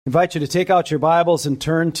I invite you to take out your Bibles and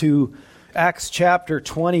turn to Acts chapter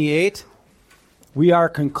 28. We are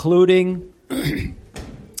concluding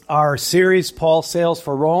our series, Paul Sails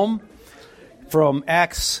for Rome, from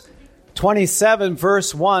Acts 27,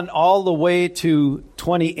 verse 1, all the way to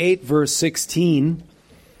 28, verse 16.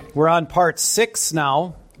 We're on part 6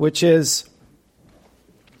 now, which is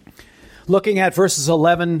looking at verses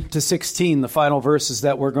 11 to 16, the final verses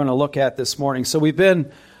that we're going to look at this morning. So we've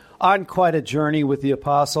been on quite a journey with the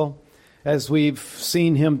apostle as we've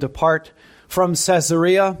seen him depart from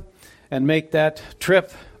Caesarea and make that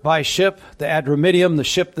trip by ship, the Adramyttium. The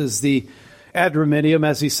ship is the Adramyttium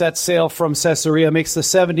as he sets sail from Caesarea, makes the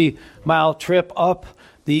 70-mile trip up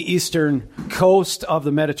the eastern coast of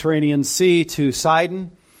the Mediterranean Sea to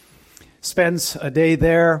Sidon, spends a day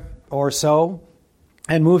there or so,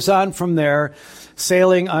 and moves on from there,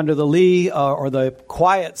 sailing under the lee, or the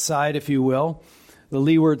quiet side, if you will, the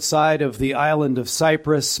leeward side of the island of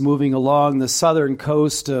Cyprus, moving along the southern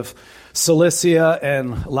coast of Cilicia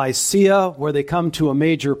and Lycia, where they come to a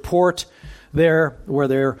major port there, where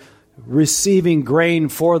they're receiving grain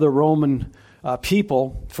for the Roman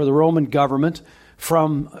people, for the Roman government,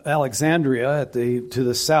 from Alexandria to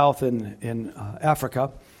the south in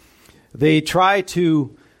Africa. They try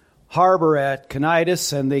to harbor at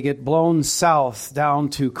Cnidus, and they get blown south down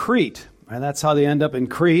to Crete, and that's how they end up in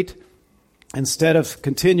Crete, instead of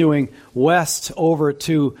continuing west over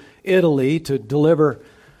to Italy to deliver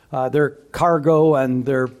their cargo and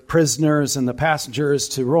their prisoners and the passengers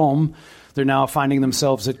to Rome. They're now finding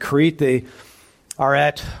themselves at Crete. They are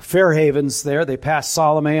at Fair Havens there. They pass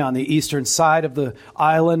Salome on the eastern side of the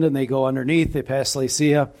island, and they go underneath. They pass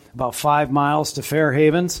Lycia, about 5 miles to Fair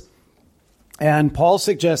Havens. And Paul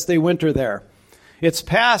suggests they winter there. It's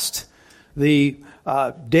past the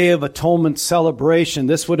Day of Atonement celebration.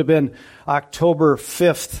 This would have been October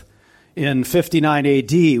 5th in 59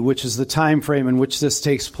 AD, which is the time frame in which this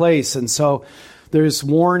takes place. And so there's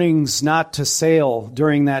warnings not to sail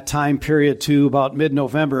during that time period to about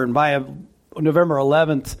mid-November. And by November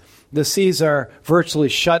 11th, the seas are virtually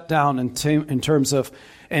shut down in terms of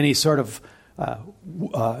any sort of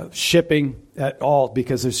shipping at all,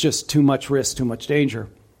 because there's just too much risk, too much danger.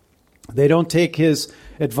 They don't take his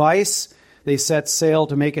advice. They set sail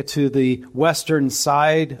to make it to the western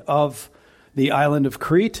side of the island of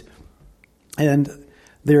Crete. And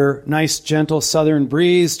their nice, gentle southern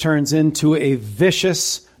breeze turns into a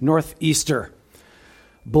vicious northeaster,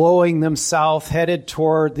 blowing them south, headed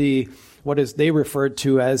toward what is they referred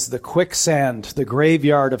to as the quicksand, the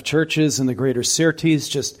graveyard of churches in the greater Syrtis,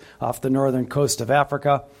 just off the northern coast of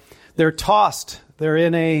Africa. They're tossed. They're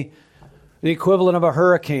in the equivalent of a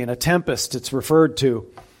hurricane, a tempest, it's referred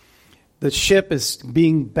to. The ship is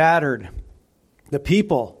being battered. The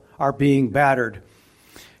people are being battered.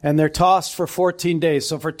 And they're tossed for 14 days.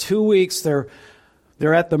 So for 2 weeks, they're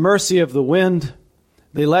at the mercy of the wind.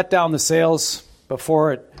 They let down the sails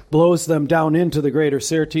before it blows them down into the greater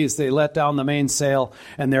Syrtis. They let down the mainsail,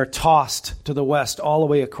 and they're tossed to the west all the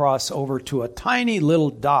way across over to a tiny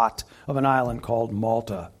little dot of an island called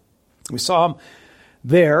Malta. We saw them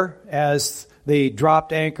there as they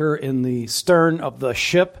dropped anchor in the stern of the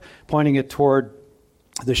ship, pointing it toward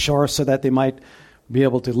the shore so that they might be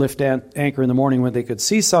able to lift anchor in the morning when they could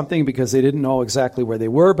see something, because they didn't know exactly where they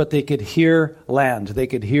were, but they could hear land. They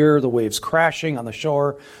could hear the waves crashing on the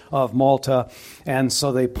shore of Malta. And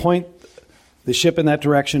so they point the ship in that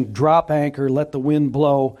direction, drop anchor, let the wind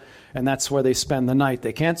blow, and that's where they spend the night.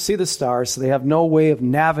 They can't see the stars, so they have no way of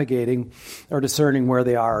navigating or discerning where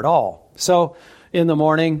they are at all. So in the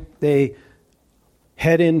morning, they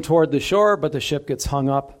head in toward the shore, but the ship gets hung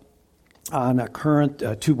up on a current,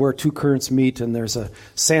 where two currents meet, and there's a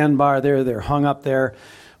sandbar there. They're hung up there,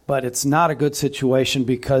 but it's not a good situation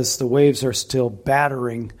because the waves are still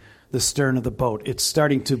battering the stern of the boat. It's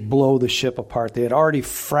starting to blow the ship apart. They had already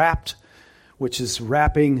frapped, which is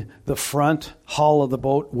wrapping the front hull of the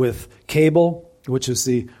boat with cable, which is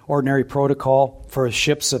the ordinary protocol for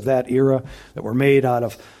ships of that era that were made out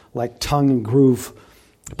of like tongue and groove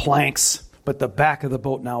planks. But the back of the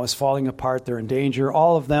boat now is falling apart. They're in danger.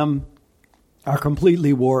 All of them are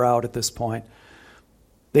completely wore out at this point.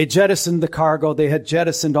 They jettisoned the cargo. They had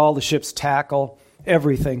jettisoned all the ship's tackle,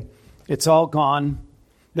 everything. It's all gone.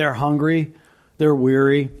 They're hungry. They're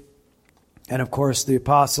weary. And of course, the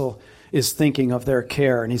apostle is thinking of their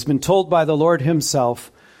care. And he's been told by the Lord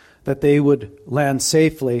himself that they would land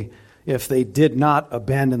safely if they did not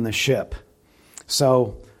abandon the ship.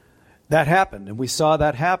 So that happened, and we saw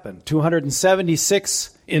that happen.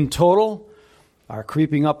 276 in total are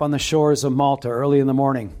creeping up on the shores of Malta early in the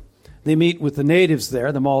morning. They meet with the natives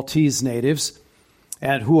there, the Maltese natives,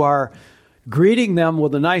 and who are greeting them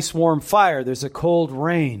with a nice warm fire. There's a cold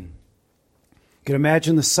rain. You can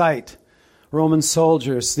imagine the sight. Roman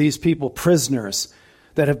soldiers, these people, prisoners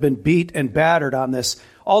that have been beat and battered on this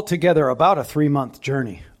altogether about a 3-month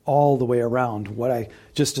journey all the way around. What I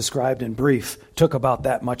just described in brief took about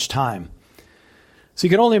that much time. So you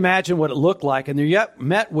can only imagine what it looked like, and they're yet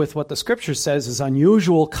met with what the Scripture says is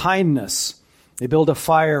unusual kindness. They build a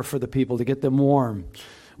fire for the people to get them warm.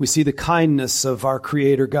 We see the kindness of our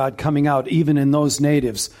Creator God coming out even in those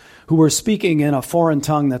natives who were speaking in a foreign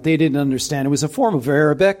tongue that they didn't understand. It was a form of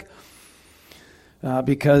Arabic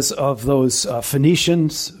because of those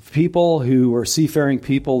Phoenicians people who were seafaring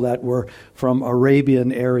people that were from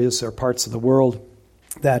Arabian areas or parts of the world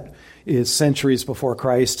that is centuries before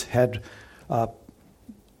Christ had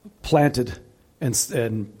planted and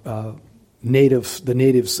the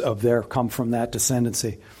natives of there come from that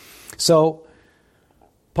descendancy. So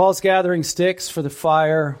Paul's gathering sticks for the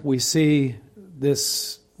fire. We see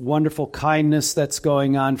this wonderful kindness that's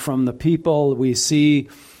going on from the people. We see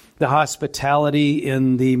the hospitality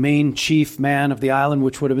in the main chief man of the island,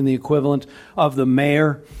 which would have been the equivalent of the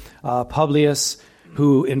mayor, Publius,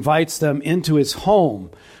 who invites them into his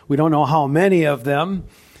home. We don't know how many of them,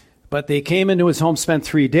 but they came into his home, spent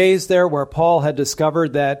 3 days there, where Paul had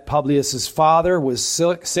discovered that Publius's father was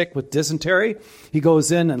sick with dysentery. He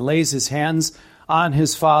goes in and lays his hands on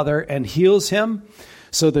his father and heals him.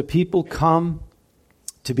 So the people come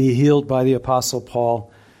to be healed by the Apostle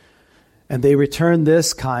Paul. And they return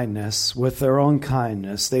this kindness with their own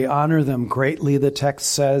kindness. They honor them greatly, the text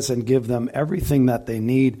says, and give them everything that they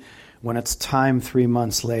need when it's time 3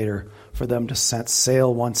 months later for them to set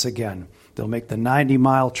sail once again. They'll make the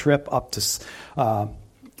 90-mile trip up to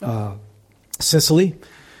Sicily,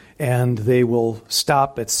 and they will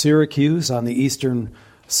stop at Syracuse on the eastern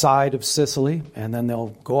side of Sicily, and then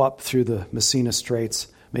they'll go up through the Messina Straits,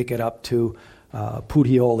 make it up to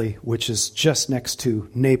Puteoli, which is just next to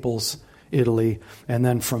Naples, Italy, and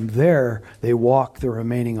then from there they walk the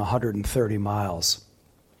remaining 130 miles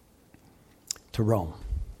to Rome.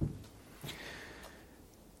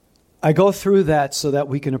 I go through that so that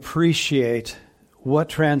we can appreciate what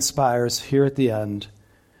transpires here at the end,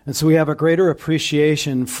 and so we have a greater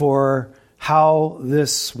appreciation for how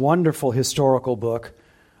this wonderful historical book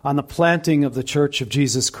on the planting of the Church of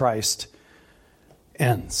Jesus Christ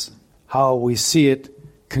ends, how we see it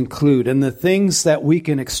conclude, and the things that we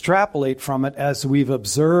can extrapolate from it as we've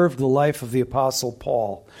observed the life of the Apostle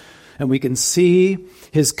Paul. And we can see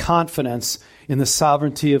his confidence in the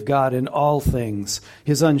sovereignty of God in all things,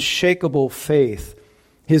 his unshakable faith,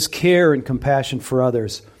 his care and compassion for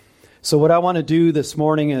others. So what I want to do this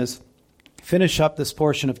morning is finish up this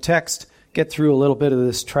portion of text, get through a little bit of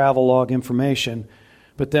this travel log information,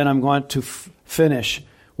 but then I'm going to finish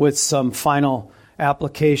with some final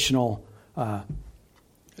applicational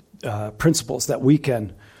principles that we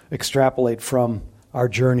can extrapolate from our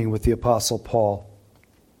journey with the Apostle Paul.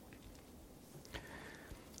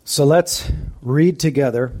 So let's read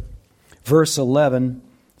together verse 11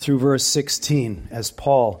 through verse 16 as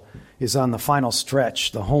Paul is on the final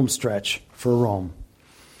stretch, the home stretch for Rome.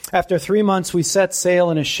 After 3 months, we set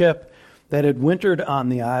sail in a ship that had wintered on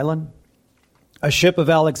the island, a ship of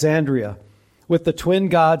Alexandria, with the twin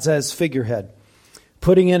gods as figurehead,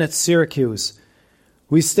 putting in at Syracuse.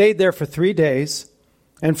 We stayed there for 3 days,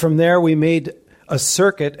 and from there we made a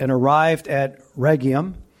circuit and arrived at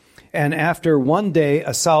Rhegium. And after 1 day,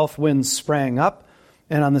 a south wind sprang up,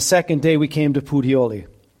 and on the second day we came to Puteoli.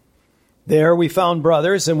 There we found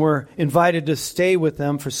brothers and were invited to stay with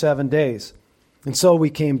them for 7 days. And so we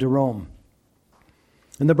came to Rome.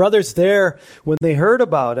 And the brothers there, when they heard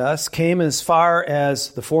about us, came as far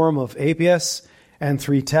as the Forum of Appius and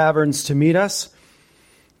 3 taverns to meet us.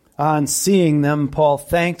 On seeing them, Paul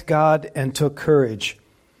thanked God and took courage.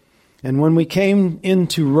 And when we came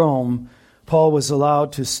into Rome, Paul was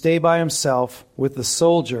allowed to stay by himself with the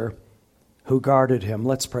soldier who guarded him.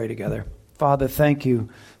 Let's pray together. Father, thank you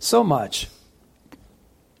so much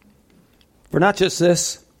for not just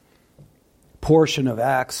this portion of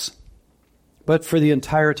Acts, but for the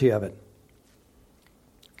entirety of it.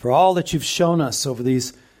 For all that you've shown us over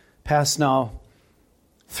these past now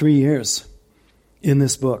 3 years in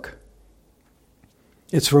this book.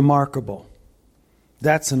 It's remarkable.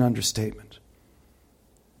 That's an understatement.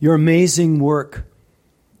 Your amazing work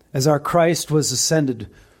as our Christ was ascended,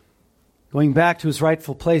 going back to his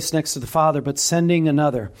rightful place next to the Father, but sending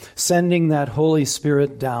another, sending that Holy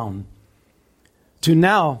Spirit down to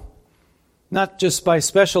now, not just by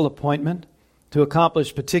special appointment, to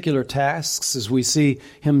accomplish particular tasks as we see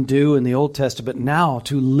him do in the Old Testament, but now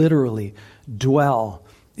to literally dwell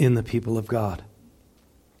in the people of God.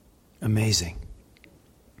 Amazing.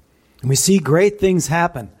 And we see great things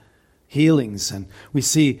happen, healings, and we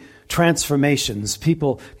see transformations,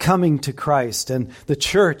 people coming to Christ, and the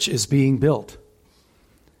church is being built.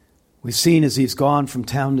 We've seen as he's gone from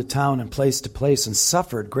town to town and place to place and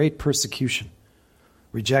suffered great persecution,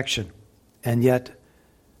 rejection, and yet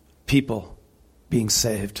people being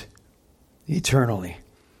saved eternally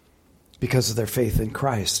because of their faith in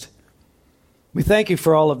Christ. We thank you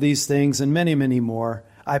for all of these things and many, many more.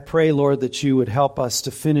 I pray, Lord, that you would help us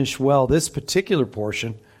to finish well this particular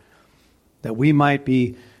portion, that we might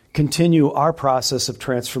continue our process of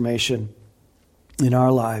transformation in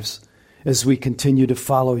our lives as we continue to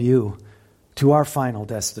follow you to our final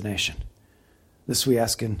destination. This we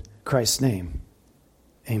ask in Christ's name.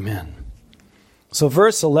 Amen. So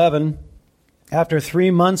verse 11, after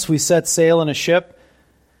 3 months we set sail in a ship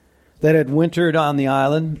that had wintered on the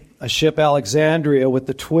island, a ship Alexandria with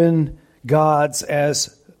the twin gods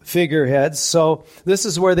as figureheads. So this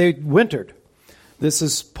is where they wintered. This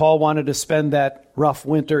is, Paul wanted to spend that rough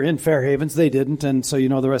winter in Fair Havens. They didn't, and so you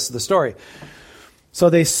know the rest of the story. So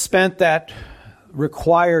they spent that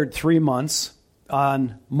required 3 months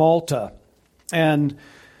on Malta. And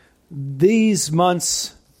these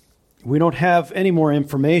months, we don't have any more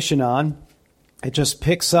information on. It just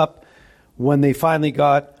picks up when they finally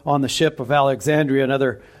got on the ship of Alexandria,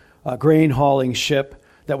 another grain hauling ship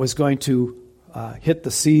that was going to hit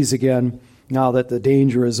the seas again now that the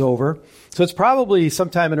danger is over. So it's probably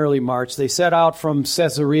sometime in early March. They set out from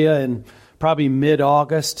Caesarea in probably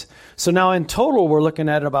mid-August. So now in total, we're looking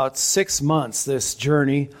at about 6 months, this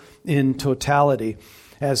journey in totality,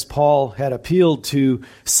 as Paul had appealed to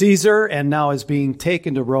Caesar and now is being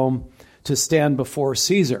taken to Rome to stand before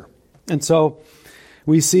Caesar. And so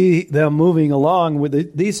we see them moving along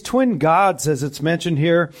with these twin gods, as it's mentioned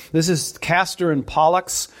here. This is Castor and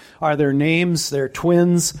Pollux are their names. They're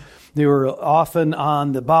twins. They were often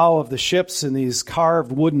on the bow of the ships in these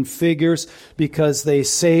carved wooden figures because they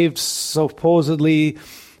saved supposedly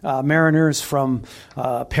mariners from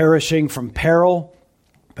perishing from peril,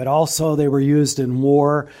 but also they were used in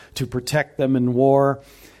war to protect them in war.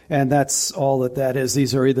 And that's all that is.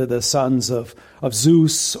 These are either the sons of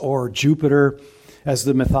Zeus or Jupiter as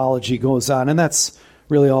the mythology goes on. And that's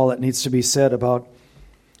really all that needs to be said about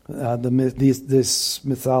this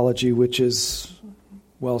mythology, which is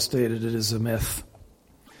well stated. It is a myth.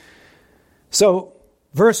 So,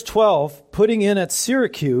 verse 12, putting in at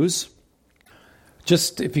Syracuse,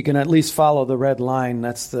 just if you can at least follow the red line,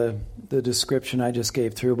 that's the description I just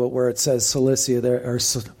gave through, but where it says Cilicia there, or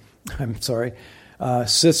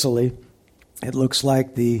Sicily, it looks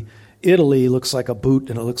like Italy looks like a boot,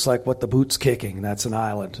 and it looks like what the boot's kicking. That's an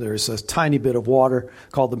island. There's a tiny bit of water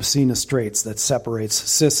called the Messina Straits that separates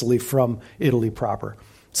Sicily from Italy proper.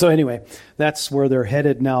 So anyway, that's where they're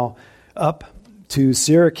headed now, up to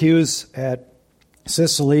Syracuse at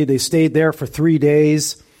Sicily. They stayed there for 3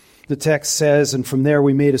 days, the text says, and from there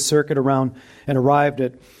we made a circuit around and arrived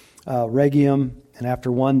at Rhegium. And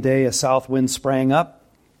after 1 day, a south wind sprang up.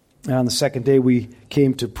 And on the second day, we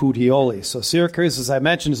came to Puteoli. So Syracuse, as I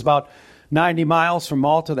mentioned, is about 90 miles from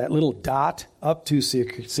Malta. That little dot up to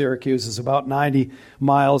Syracuse is about 90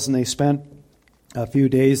 miles, and they spent a few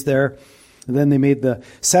days there. And then they made the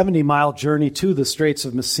 70-mile journey to the Straits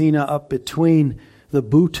of Messina up between the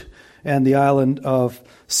Boot and the island of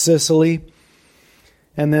Sicily.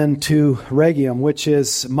 And then to Rhegium, which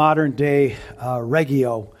is modern-day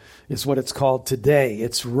Reggio, is what it's called today.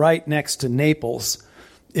 It's right next to Naples,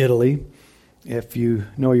 Italy, if you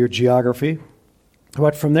know your geography.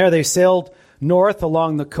 But from there, they sailed north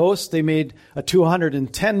along the coast. They made a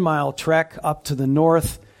 210-mile trek up to the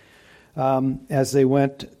north as they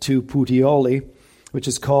went to Puteoli, which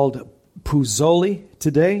is called Puzzoli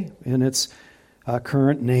today in its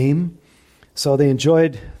current name. So they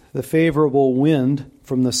enjoyed the favorable wind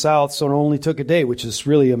from the south, so it only took a day, which is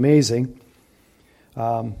really amazing,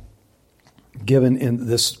 given in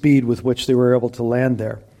the speed with which they were able to land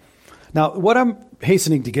there. Now, what I'm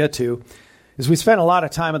hastening to get to is we spent a lot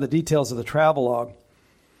of time on the details of the travelogue.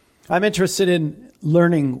 I'm interested in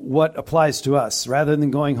learning what applies to us, rather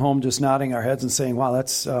than going home just nodding our heads and saying, wow,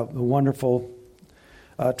 that's a wonderful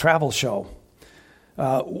travel show.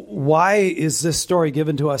 Why is this story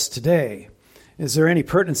given to us today? Is there any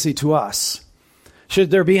pertinency to us?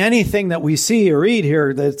 Should there be anything that we see or read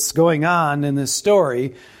here that's going on in this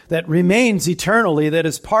story that remains eternally, that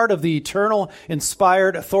is part of the eternal,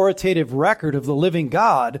 inspired, authoritative record of the living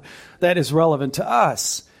God that is relevant to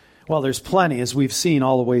us? Well, there's plenty, as we've seen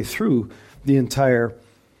all the way through the entire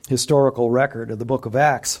historical record of the book of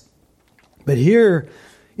Acts. But here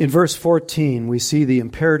In verse 14, we see the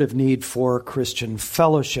imperative need for Christian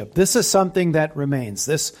fellowship. This is something that remains.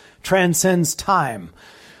 This transcends time.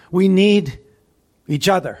 We need each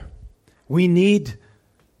other. We need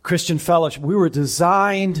Christian fellowship. We were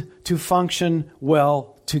designed to function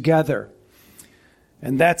well together.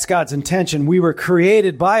 And that's God's intention. We were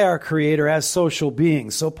created by our Creator as social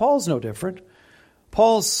beings. So Paul's no different.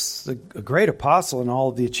 Paul's a great apostle in all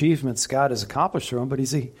of the achievements God has accomplished through him, but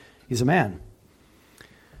he's a man.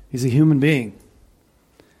 He's a human being.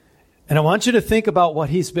 And I want you to think about what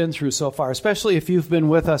he's been through so far, especially if you've been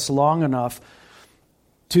with us long enough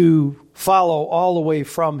to follow all the way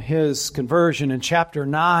from his conversion in chapter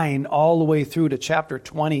 9 all the way through to chapter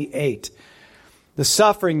 28. The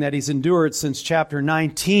suffering that he's endured since chapter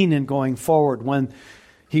 19 and going forward when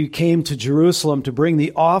he came to Jerusalem to bring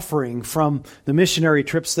the offering from the missionary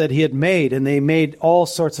trips that he had made, and they made all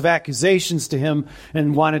sorts of accusations to him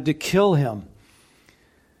and wanted to kill him.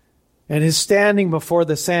 And his standing before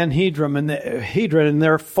the Sanhedrin and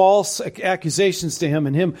their false accusations to him,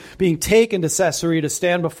 and him being taken to Caesarea to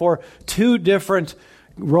stand before two different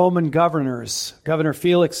Roman governors, Governor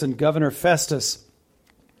Felix and Governor Festus,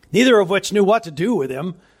 neither of which knew what to do with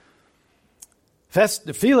him.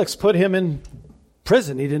 Felix put him in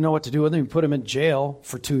prison. He didn't know what to do with him. He put him in jail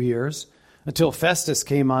for 2 years until Festus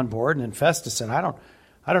came on board. And then Festus said, I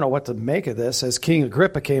don't know what to make of this. As King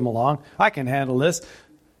Agrippa came along, I can handle this.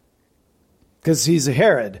 Because he's a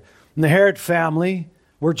Herod. And the Herod family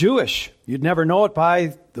were Jewish. You'd never know it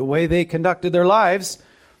by the way they conducted their lives.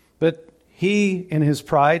 But he, in his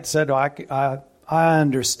pride, said, I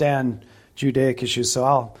understand Judaic issues,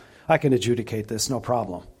 so I can adjudicate this, no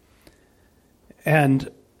problem.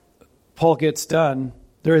 And Paul gets done.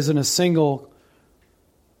 There isn't a single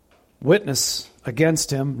witness against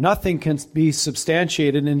him. Nothing can be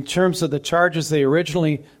substantiated in terms of the charges they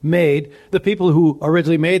originally made. The people who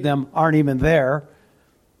originally made them aren't even there.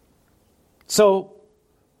 So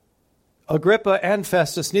Agrippa and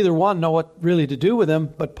Festus, neither one know what really to do with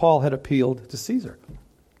him, but Paul had appealed to Caesar.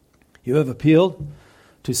 You have appealed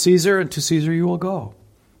to Caesar, and to Caesar you will go.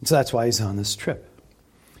 And so that's why he's on this trip.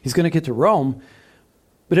 He's going to get to Rome,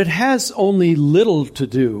 but it has only little to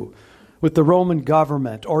do with the Roman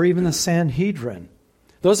government or even the Sanhedrin.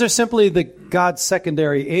 Those are simply God's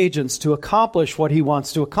secondary agents to accomplish what he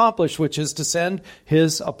wants to accomplish, which is to send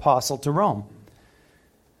his apostle to Rome.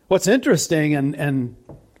 What's interesting and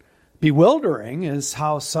bewildering is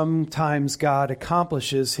how sometimes God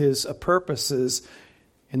accomplishes his purposes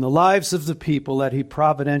in the lives of the people that he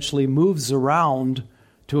providentially moves around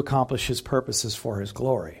to accomplish his purposes for his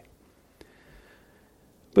glory.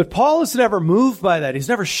 But Paul is never moved by that. He's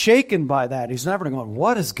never shaken by that. He's never going,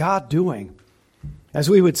 what is God doing? As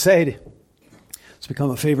we would say, it's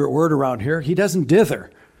become a favorite word around here, he doesn't dither.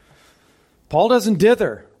 Paul doesn't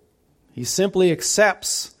dither. He simply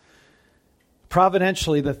accepts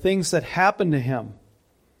providentially the things that happen to him.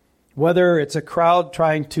 Whether it's a crowd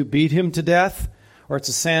trying to beat him to death, or it's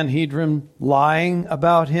a Sanhedrin lying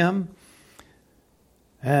about him,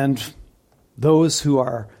 and those who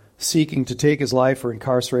are seeking to take his life or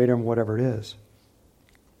incarcerate him, whatever it is.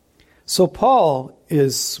 So Paul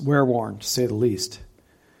is wear-worn, to say the least.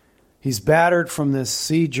 He's battered from this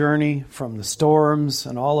sea journey, from the storms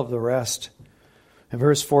and all of the rest. And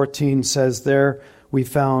verse 14 says, there we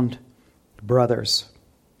found brothers.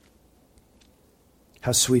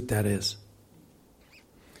 How sweet that is.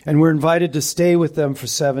 And we're invited to stay with them for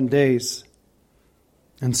 7 days.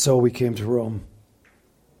 And so we came to Rome.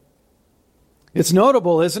 It's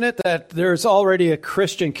notable, isn't it, that there's already a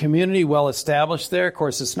Christian community well established there. Of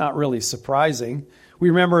course, it's not really surprising. We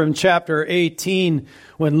remember in chapter 18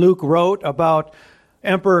 when Luke wrote about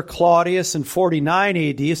Emperor Claudius in 49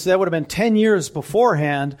 AD, so that would have been 10 years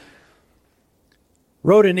beforehand,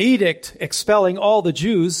 wrote an edict expelling all the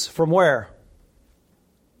Jews from where?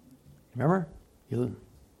 Remember?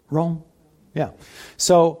 Rome? Yeah.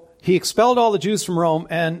 So he expelled all the Jews from Rome,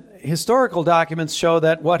 and historical documents show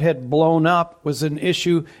that what had blown up was an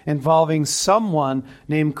issue involving someone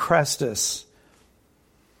named Chrestus,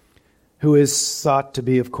 who is thought to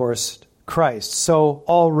be, of course, Christ. So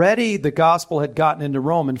already the gospel had gotten into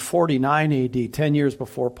Rome in 49 AD, 10 years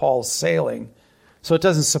before Paul's sailing. So it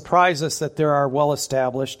doesn't surprise us that there are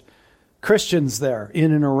well-established Christians there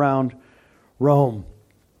in and around Rome.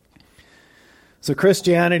 So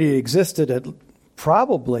Christianity existed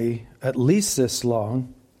probably at least this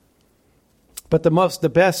long. But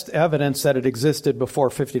the best evidence that it existed before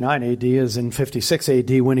 59 AD is in 56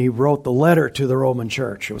 AD when he wrote the letter to the Roman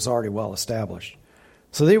church. It was already well established.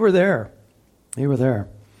 So they were there. They were there.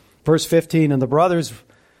 Verse 15, and the brothers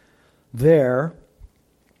there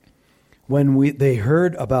when they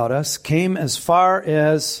heard about us, came as far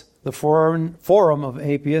as the forum of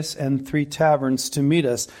Appius and 3 taverns to meet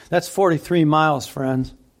us. That's 43 miles,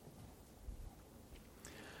 friends.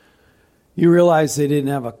 You realize they didn't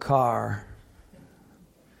have a car.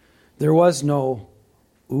 There was no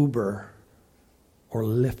Uber or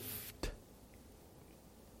Lyft.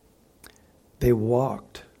 They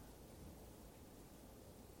walked.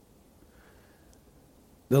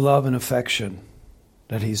 The love and affection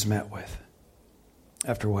that he's met with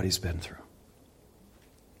after what he's been through,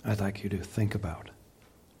 I'd like you to think about.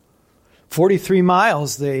 43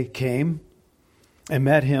 miles they came and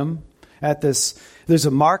met him at this. There's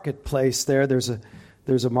a marketplace there. There's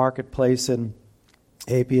a marketplace in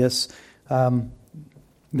Appius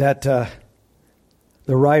that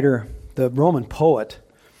the writer, the Roman poet,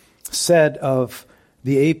 said of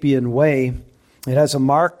the Appian Way. It has a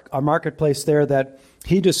marketplace there that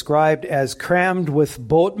he described as crammed with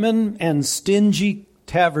boatmen and stingy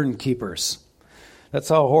tavern keepers. That's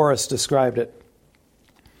how Horace described it.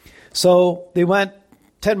 So they went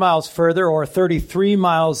 10 miles further, or 33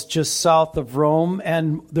 miles just south of Rome,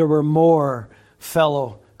 and there were more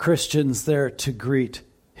fellow Christians there to greet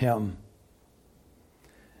him.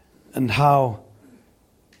 And how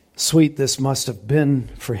sweet this must have been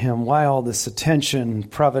for him. Why all this attention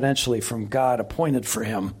providentially from God appointed for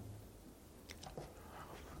him?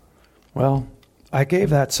 Well, I gave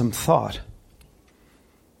that some thought.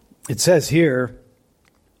 It says here,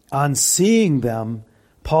 on seeing them,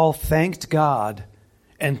 Paul thanked God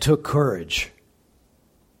and took courage.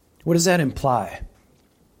 What does that imply?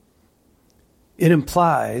 It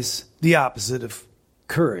implies the opposite of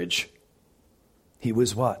courage. He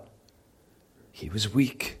was what? He was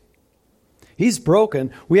weak. He's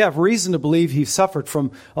broken. We have reason to believe he suffered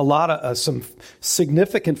from a lot of some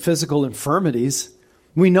significant physical infirmities.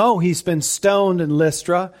 We know he's been stoned in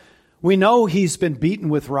Lystra. We know he's been beaten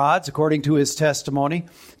with rods, according to his testimony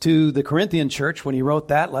to the Corinthian church when he wrote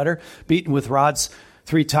that letter. Beaten with rods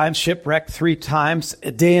 3 times, shipwrecked 3 times,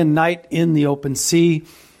 a day and night in the open sea,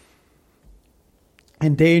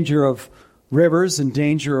 in danger of rivers, in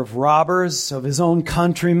danger of robbers, of his own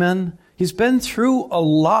countrymen. He's been through a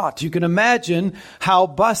lot. You can imagine how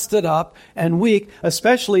busted up and weak,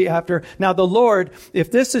 especially after. Now the Lord,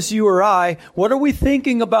 if this is you or I, what are we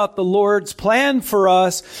thinking about the Lord's plan for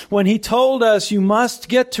us when he told us you must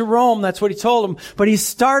get to Rome? That's what he told him. But he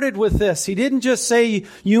started with this. He didn't just say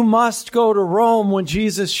you must go to Rome when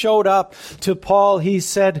Jesus showed up to Paul. He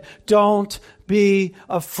said, don't be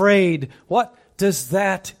afraid. What does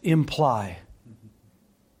that imply?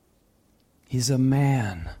 He's a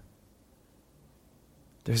man.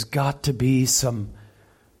 There's got to be some,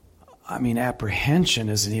 apprehension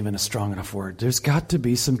isn't even a strong enough word. There's got to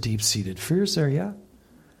be some deep-seated fears there, yeah?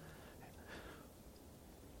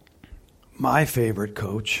 My favorite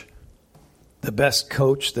coach, the best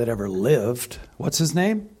coach that ever lived, what's his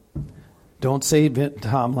name? Don't say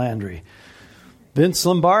Tom Landry. Vince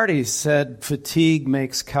Lombardi said, fatigue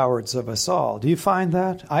makes cowards of us all. Do you find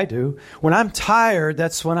that? I do. When I'm tired,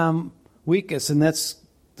 that's when I'm weakest, and that's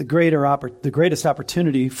the greatest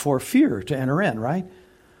opportunity for fear to enter in, right?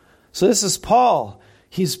 So this is Paul.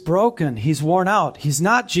 He's broken. He's worn out. He's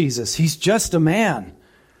not Jesus. He's just a man.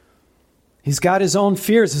 He's got his own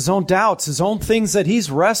fears, his own doubts, his own things that he's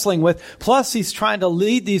wrestling with. Plus, he's trying to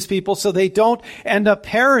lead these people so they don't end up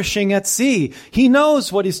perishing at sea. He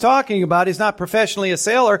knows what he's talking about. He's not professionally a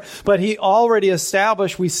sailor, but he already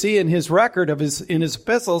established, we see in his record in his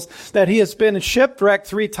epistles, that he has been shipwrecked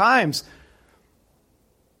 3 times.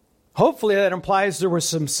 Hopefully that implies there were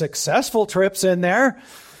some successful trips in there.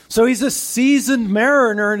 So he's a seasoned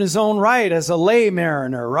mariner in his own right, as a lay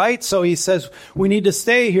mariner, right? So he says, we need to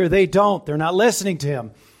stay here. They don't. They're not listening to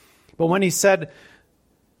him. But when he said,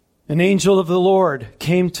 an angel of the Lord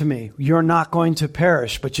came to me, you're not going to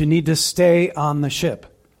perish, but you need to stay on the ship.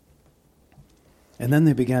 And then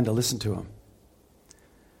they began to listen to him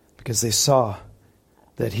because they saw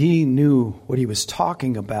that he knew what he was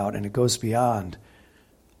talking about, and it goes beyond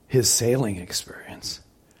his sailing experience.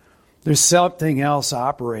 There's something else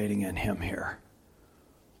operating in him here.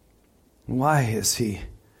 Why is he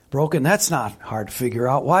broken? That's not hard to figure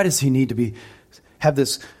out. Why does he need to have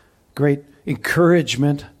this great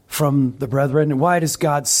encouragement from the brethren? And why does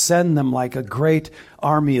God send them like a great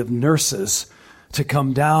army of nurses to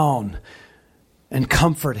come down and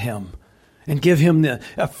comfort him and give him the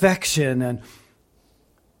affection and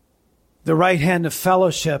the right hand of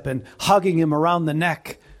fellowship and hugging him around the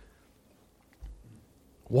neck?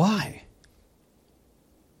 Why?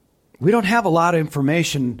 We don't have a lot of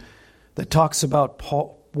information that talks about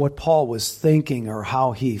what Paul was thinking or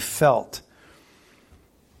how he felt.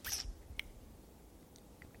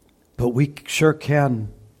 But we sure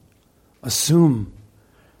can assume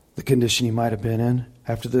the condition he might have been in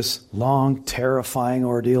after this long, terrifying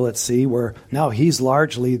ordeal at sea, where now he's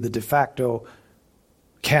largely the de facto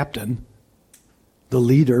captain, the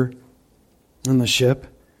leader in the ship.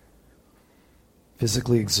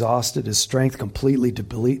 Physically exhausted, his strength completely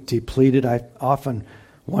depleted. I often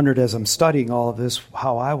wondered as I'm studying all of this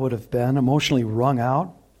how I would have been, emotionally wrung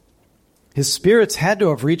out. His spirits had to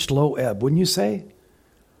have reached low ebb, wouldn't you say?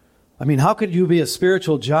 I mean, how could you be a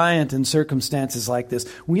spiritual giant in circumstances like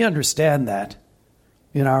this? We understand that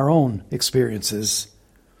in our own experiences.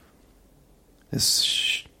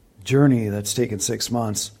 This journey that's taken 6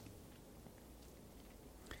 months.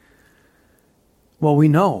 Well, we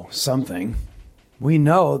know something. We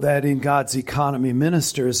know that in God's economy,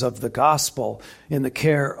 ministers of the gospel in the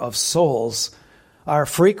care of souls are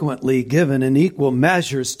frequently given in equal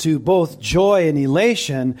measures to both joy and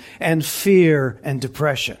elation and fear and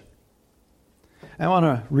depression. I want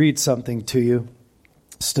to read something to you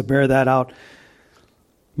just to bear that out.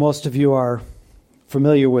 Most of you are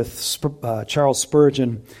familiar with Charles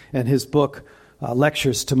Spurgeon and his book,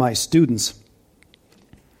 Lectures to My Students.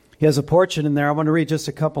 He has a portion in there. I want to read just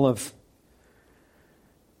a couple of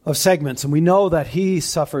segments. And we know that he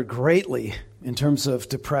suffered greatly in terms of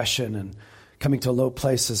depression and coming to low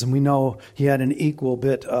places. And we know he had an equal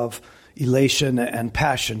bit of elation and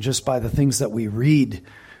passion just by the things that we read.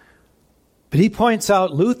 But he points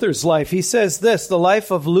out Luther's life. He says this: the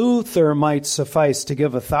life of Luther might suffice to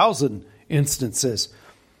give 1,000 instances.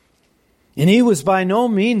 And he was by no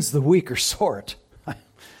means the weaker sort.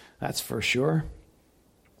 That's for sure.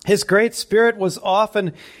 His great spirit was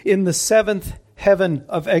often in the seventh heaven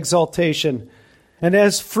of exaltation, and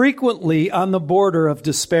as frequently on the border of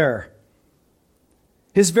despair.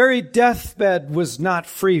 His very deathbed was not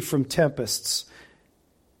free from tempests,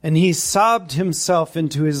 and he sobbed himself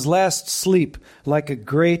into his last sleep like a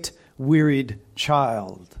great wearied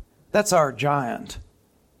child. That's our giant,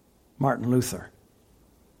 Martin Luther,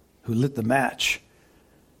 who lit the match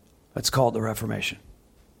that's called the Reformation.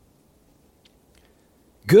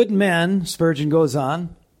 Good men, Spurgeon goes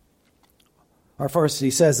on, or first he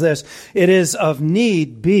says this: it is of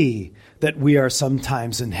need be that we are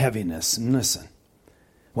sometimes in heaviness. And listen,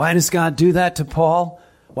 why does God do that to Paul?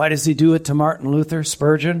 Why does he do it to Martin Luther,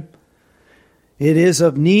 Spurgeon? It is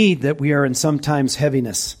of need that we are in sometimes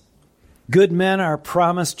heaviness. Good men are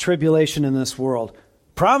promised tribulation in this world.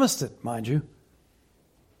 Promised it, mind you.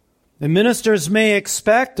 The ministers may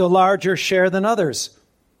expect a larger share than others,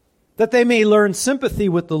 that they may learn sympathy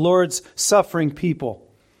with the Lord's suffering people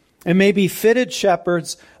and may be fitted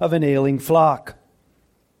shepherds of an ailing flock.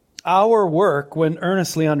 Our work, when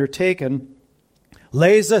earnestly undertaken,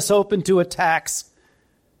 lays us open to attacks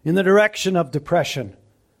in the direction of depression.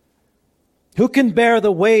 Who can bear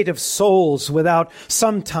the weight of souls without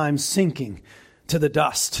sometimes sinking to the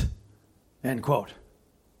dust? End quote.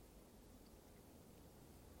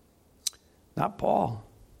 Not Paul.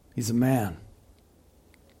 He's a man.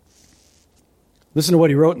 Listen to what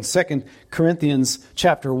he wrote in 2 Corinthians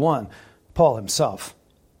chapter 1. Paul himself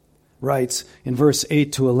writes in verse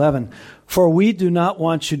 8 to 11, "For we do not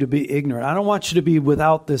want you to be ignorant." I don't want you to be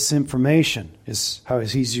without this information, is how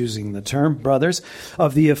he's using the term, brothers,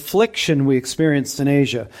 "of the affliction we experienced in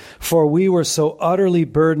Asia. For we were so utterly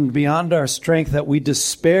burdened beyond our strength that we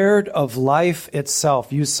despaired of life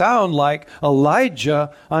itself." You sound like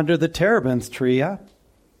Elijah under the terebinth tree, yeah?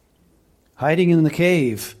 Hiding in the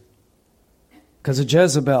cave because of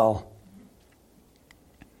Jezebel.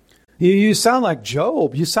 You sound like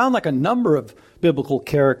Job. You sound like a number of biblical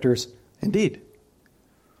characters. Indeed.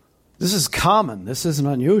 This is common. This isn't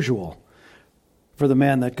unusual for the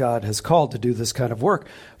man that God has called to do this kind of work.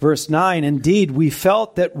 Verse 9, "Indeed, we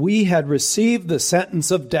felt that we had received the sentence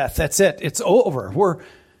of death." That's it. It's over.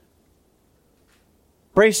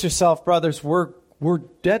 Brace yourself, brothers. We're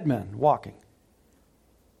dead men walking.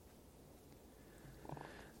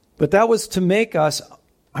 But that was to make us,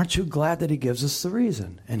 aren't you glad that he gives us the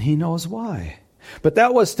reason? And he knows why. But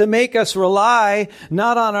that was to make us rely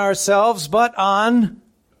not on ourselves, but on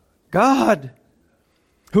God,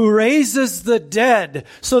 who raises the dead.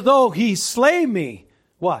 So though he slay me,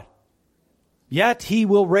 what? Yet he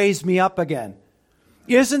will raise me up again.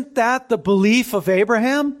 Isn't that the belief of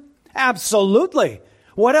Abraham? Absolutely.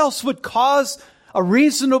 What else would cause a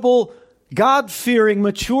reasonable, God-fearing,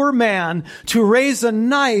 mature man to raise a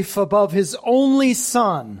knife above his only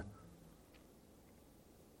son?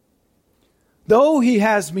 Though he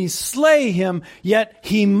has me slay him, yet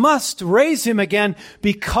he must raise him again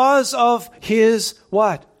because of his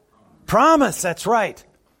what? Promise. That's right.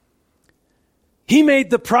 He made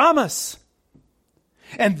the promise.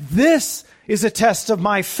 And this is a test of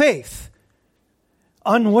my faith.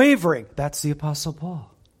 Unwavering. That's the Apostle Paul.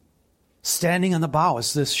 Standing on the bow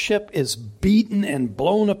as this ship is beaten and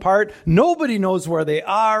blown apart. Nobody knows where they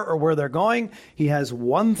are or where they're going. He has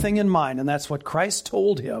one thing in mind, and that's what Christ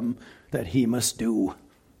told him that he must do.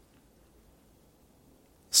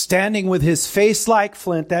 Standing with his face like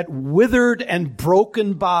flint, that withered and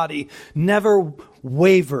broken body never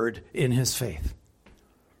wavered in his faith.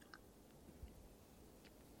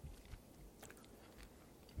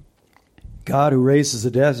 God who raises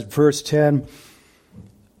the dead, verse 10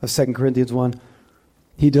 of 2 Corinthians 1,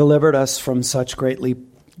 he delivered us from such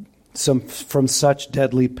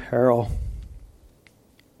deadly peril,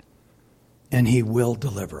 and he will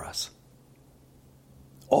deliver us.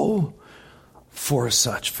 Oh, for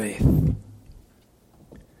such faith.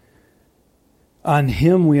 On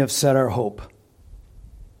him we have set our hope.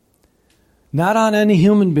 Not on any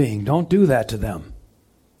human being. Don't do that to them.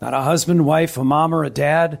 Not a husband, wife, a mom or a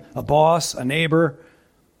dad, a boss, a neighbor.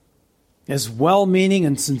 As well-meaning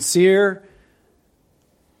and sincere,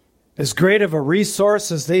 as great of a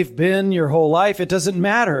resource as they've been your whole life, it doesn't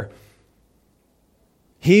matter.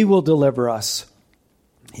 He will deliver us.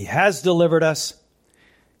 He has delivered us.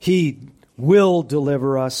 He will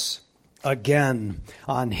deliver us again.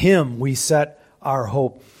 On him we set our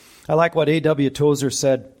hope. I like what A.W. Tozer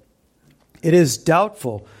said. It is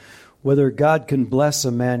doubtful whether God can bless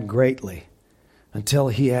a man greatly until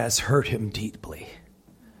he has hurt him deeply.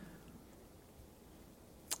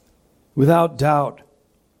 Without doubt,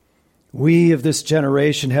 we of this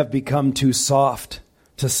generation have become too soft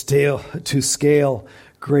to scale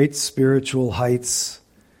great spiritual heights.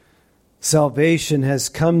 Salvation has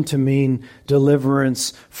come to mean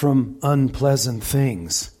deliverance from unpleasant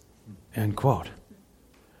things. End quote.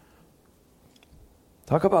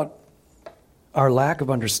 Talk about our lack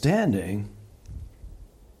of understanding.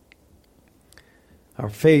 Our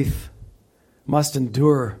faith must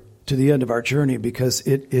endure to the end of our journey because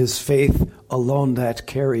it is faith alone that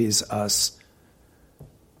carries us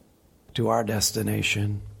to our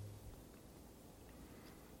destination.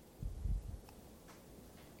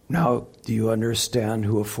 Now, do you understand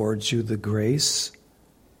who affords you the grace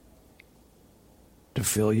to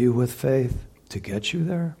fill you with faith, to get you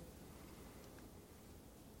there?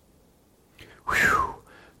 Whew,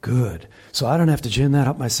 good. So I don't have to gin that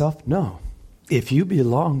up myself? No. If you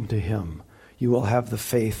belong to him, you will have the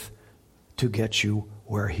faith to get you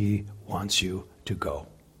where he wants you to go.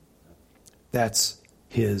 That's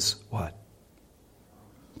his what?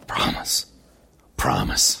 Promise.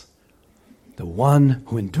 Promise. The one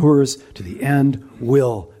who endures to the end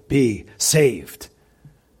will be saved.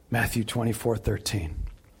 Matthew 24:13.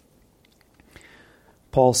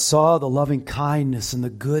 Paul saw the loving kindness and the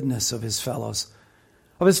goodness of his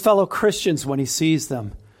fellow Christians when he sees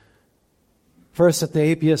them. First at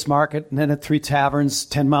the Appius Market and then at 3 Taverns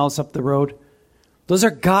 10 miles up the road. Those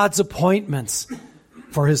are God's appointments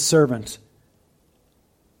for his servant.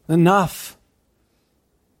 Enough.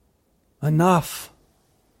 Enough.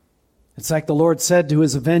 It's like the Lord said to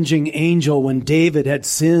his avenging angel when David had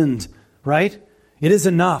sinned, right? It is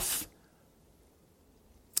enough.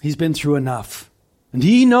 He's been through enough. And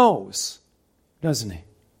he knows, doesn't he?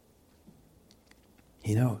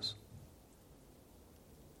 He knows.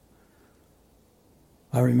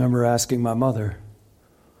 I remember asking my mother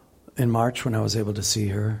in March when I was able to see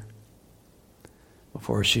her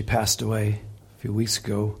before she passed away a few weeks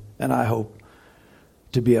ago, and I hope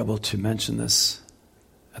to be able to mention this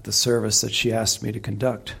at the service that she asked me to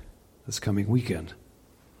conduct this coming weekend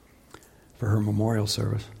for her memorial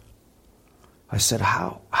service. I said,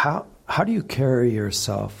 how do you carry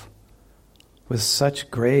yourself with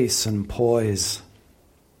such grace and poise,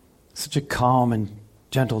 such a calm and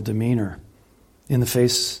gentle demeanor in the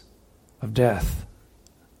face of death?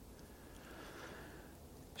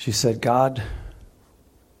 She said, God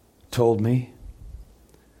told me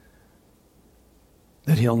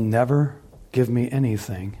that he'll never give me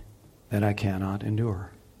anything that I cannot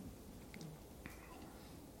endure.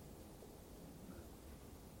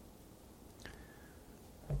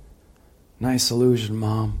 Nice allusion,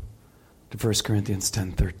 Mom, to 1 Corinthians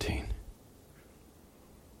 10:13.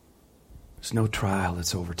 There's no trial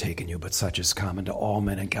that's overtaken you, but such is common to all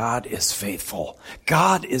men, and God is faithful.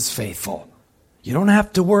 God is faithful. You don't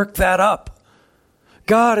have to work that up.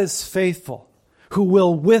 God is faithful, who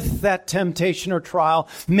will, with that temptation or trial,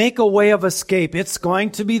 make a way of escape. It's going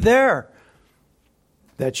to be there,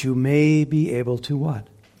 that you may be able to what?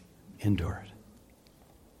 Endure it.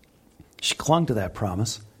 She clung to that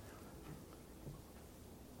promise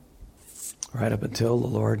right up until the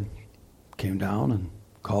Lord came down and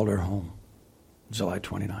called her home. July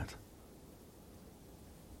 29th.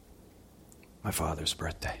 My father's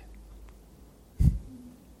birthday.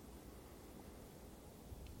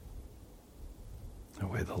 The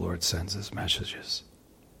way the Lord sends his messages.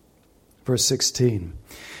 Verse 16.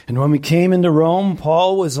 And when we came into Rome,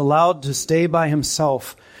 Paul was allowed to stay by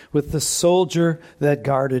himself with the soldier that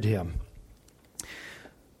guarded him.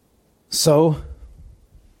 So,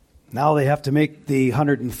 now they have to make the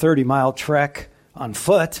 130-mile trek on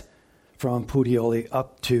foot from Puteoli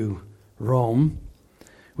up to Rome,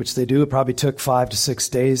 which they do. It probably took 5 to 6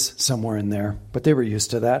 days, somewhere in there, but they were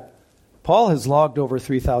used to that. Paul has logged over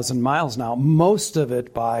 3,000 miles now, most of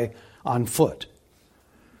it on foot.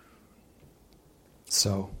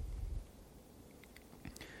 So,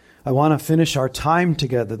 I want to finish our time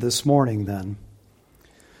together this morning then,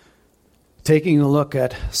 taking a look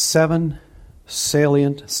at 7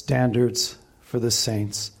 salient standards for the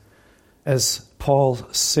saints as Paul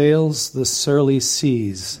sails the surly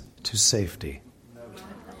seas to safety.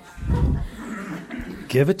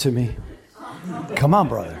 Give it to me. Come on,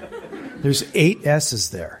 brother. There's 8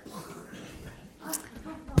 S's there.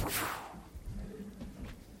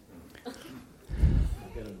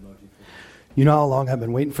 You know how long I've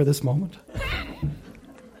been waiting for this moment?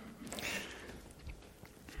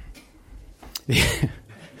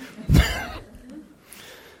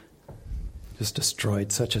 Just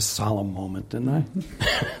destroyed such a solemn moment, didn't I?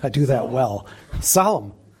 I do that well.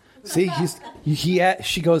 Solemn. See,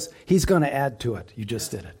 she goes, he's going to add to it. You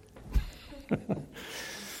just did it.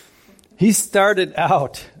 He started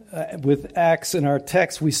out with Acts in our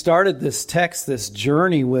text. We started this text, this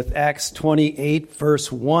journey with Acts 28,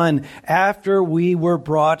 verse 1, after we were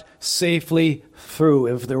brought safely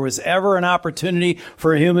through. If there was ever an opportunity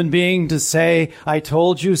for a human being to say, I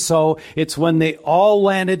told you so, it's when they all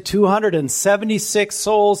landed, 276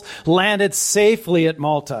 souls landed safely at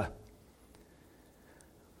Malta.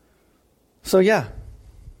 So yeah,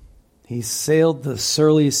 he sailed the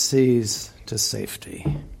surly seas to safety.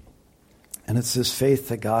 And it's his faith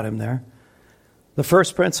that got him there. The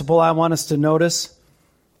first principle I want us to notice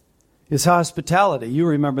is hospitality. You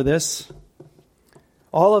remember this.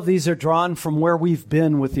 All of these are drawn from where we've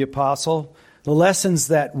been with the apostle. The lessons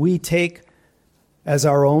that we take as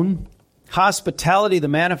our own. Hospitality, the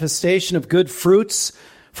manifestation of good fruits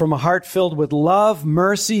from a heart filled with love,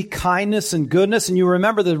 mercy, kindness, and goodness. And you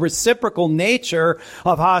remember the reciprocal nature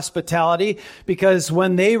of hospitality, because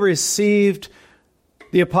when they received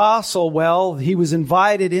the apostle, he was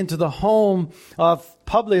invited into the home of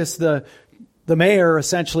Publius, the mayor,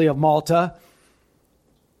 essentially, of Malta.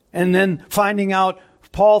 And then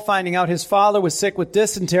Paul finding out his father was sick with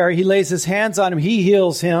dysentery, he lays his hands on him, he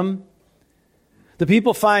heals him. The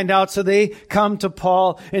people find out, so they come to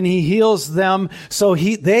Paul, and he heals them. So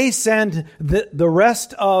they send the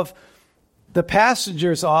rest of the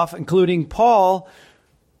passengers off, including Paul,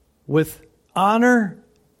 with honor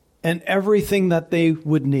and everything that they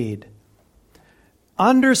would need.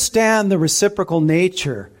 Understand the reciprocal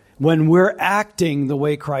nature when we're acting the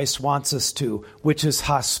way Christ wants us to, which is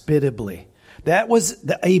hospitably. That was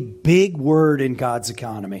a big word in God's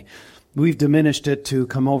economy. We've diminished it to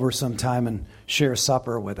come over sometime and share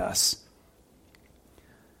supper with us.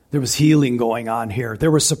 There was healing going on here.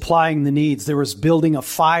 There was supplying the needs. There was building a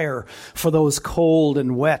fire for those cold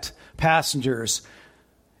and wet passengers.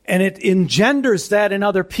 And it engenders that in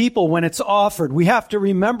other people when it's offered. We have to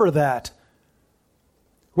remember that.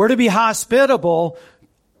 We're to be hospitable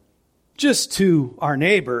just to our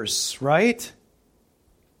neighbors, right?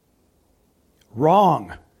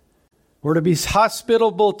 Wrong. We're to be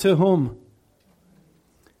hospitable to whom?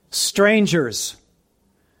 Strangers.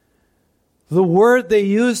 The word they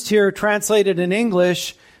used here, translated in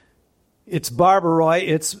English, it's barbaroi,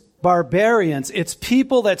 it's barbarians. It's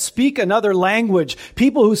people that speak another language,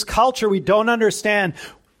 people whose culture we don't understand.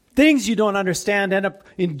 Things you don't understand end up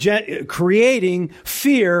creating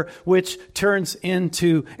fear, which turns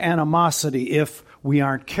into animosity if we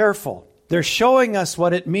aren't careful. They're showing us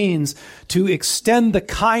what it means to extend the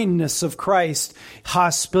kindness of Christ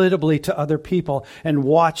hospitably to other people and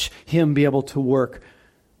watch him be able to work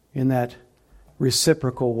in that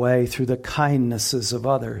reciprocal way through the kindnesses of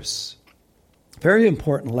others. Very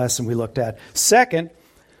important lesson we looked at. Second,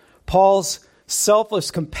 Paul's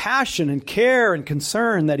selfless compassion and care and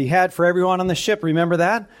concern that he had for everyone on the ship. Remember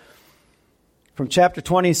that? From chapter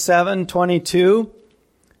 27, 22,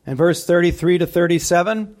 and verse 33 to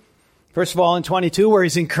 37. First of all, in 22, where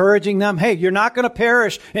he's encouraging them, hey, you're not going to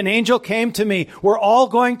perish. An angel came to me. We're all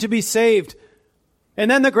going to be saved.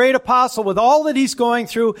 And then the great apostle, with all that he's going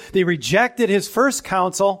through, they rejected his first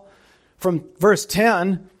counsel from verse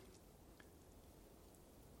 10.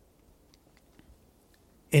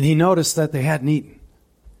 And he noticed that they hadn't eaten.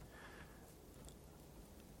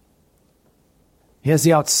 He has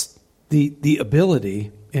the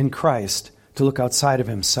ability in Christ to look outside of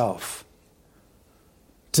himself,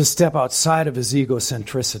 to step outside of his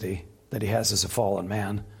egocentricity that he has as a fallen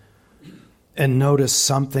man, and notice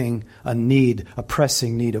something, a need, a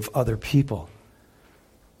pressing need of other people.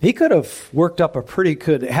 He could have worked up a pretty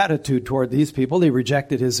good attitude toward these people. He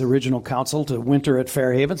rejected his original counsel to winter at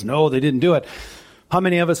Fair Havens. No, they didn't do it. How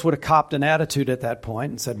many of us would have copped an attitude at that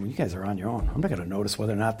point and said, well, you guys are on your own. I'm not going to notice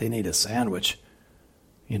whether or not they need a sandwich.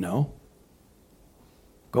 You know,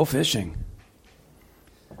 go fishing.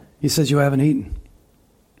 He says, you haven't eaten.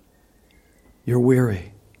 You're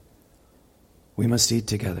weary. We must eat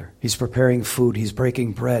together. He's preparing food. He's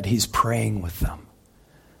breaking bread. He's praying with them.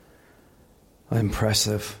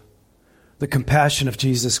 Impressive. The compassion of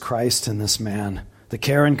Jesus Christ in this man. The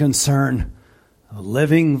care and concern. A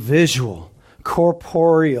living visual,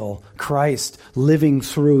 corporeal Christ living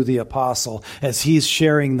through the apostle as he's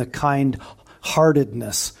sharing the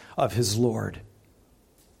kind-heartedness of his Lord.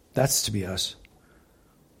 That's to be us.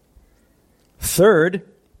 Third,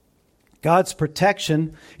 God's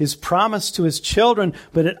protection is promised to his children,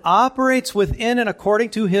 but it operates within and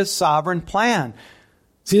according to his sovereign plan.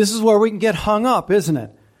 See, this is where we can get hung up, isn't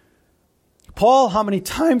it? Paul, how many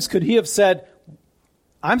times could he have said,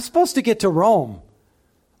 I'm supposed to get to Rome.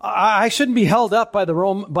 I shouldn't be held up by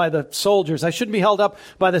the soldiers. I shouldn't be held up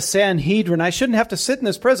by the Sanhedrin. I shouldn't have to sit in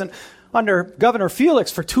this prison under Governor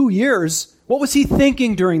Felix for 2 years. What was he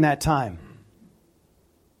thinking during that time?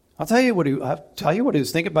 I'll tell you what he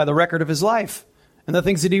was thinking by the record of his life and the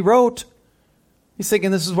things that he wrote. He's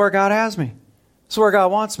thinking, this is where God has me. This is where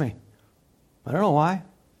God wants me. I don't know why.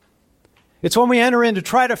 It's when we enter in to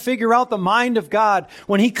try to figure out the mind of God,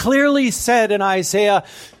 when he clearly said in Isaiah,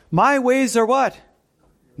 my ways are what?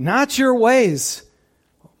 Not your ways.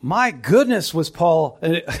 My goodness, was Paul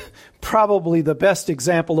probably the best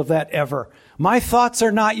example of that ever. My thoughts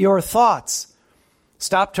are not your thoughts.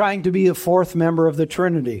 Stop trying to be a fourth member of the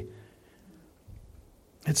Trinity.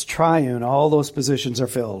 It's triune. All those positions are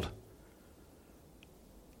filled.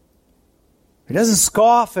 He doesn't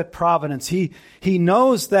scoff at providence. He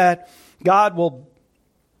knows that God will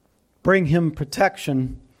bring him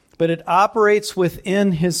protection, but it operates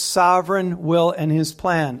within his sovereign will and his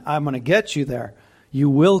plan. I'm going to get you there.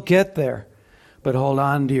 You will get there, but hold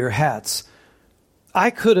on to your hats.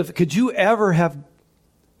 Could you ever have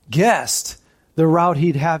guessed the route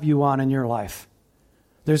he'd have you on in your life?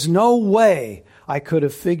 There's no way I could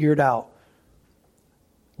have figured out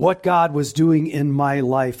what God was doing in my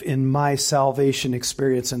life, in my salvation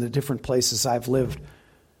experience, in the different places I've lived.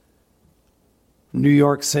 New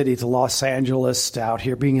York City to Los Angeles to out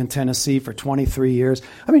here being in Tennessee for 23 years.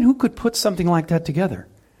 I mean, who could put something like that together?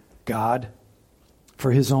 God,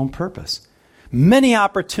 for his own purpose. Many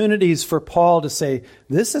opportunities for Paul to say,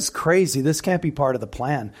 this is crazy. This can't be part of the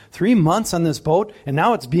plan. 3 months on this boat, and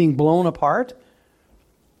now it's being blown apart.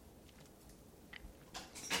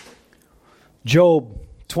 Job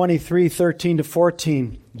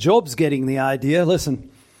 23:13-14. Job's getting the idea.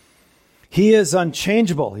 Listen, he is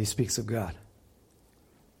unchangeable. He speaks of God.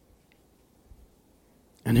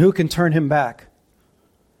 And who can turn him back?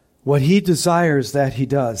 What he desires, that he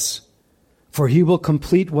does. For he will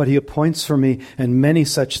complete what he appoints for me, and many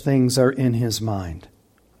such things are in his mind.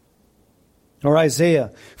 Or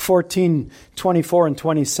Isaiah 14:24 and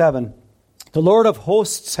 27. The Lord of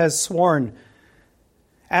hosts has sworn,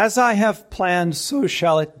 as I have planned, so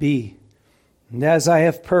shall it be. And as I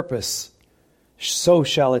have purposed, so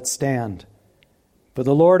shall it stand. For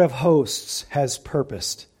the Lord of hosts has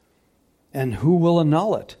purposed, and who will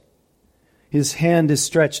annul it? His hand is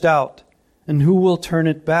stretched out, and who will turn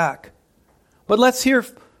it back? But let's hear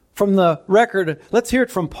from the record, let's hear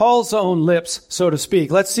it from Paul's own lips, so to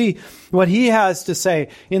speak. Let's see what he has to say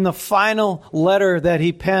in the final letter that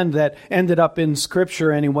he penned that ended up in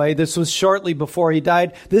Scripture anyway. This was shortly before he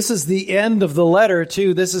died. This is the end of the letter,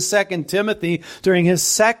 too. This is 2 Timothy during his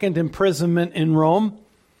second imprisonment in Rome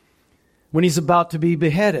when he's about to be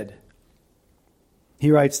beheaded.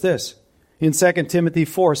 He writes this in 2 Timothy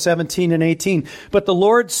 4:17 and 18. But the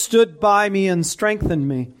Lord stood by me and strengthened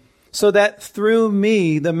me, so that through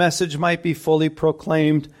me the message might be fully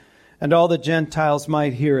proclaimed and all the Gentiles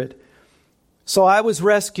might hear it. So I was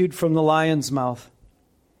rescued from the lion's mouth.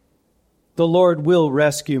 The Lord will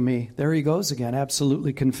rescue me. There he goes again,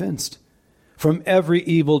 absolutely convinced. From every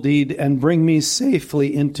evil deed and bring me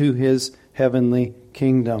safely into his heavenly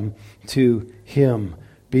kingdom. To him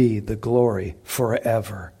be the glory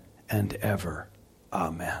forever and ever.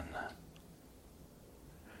 Amen.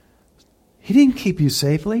 He didn't keep you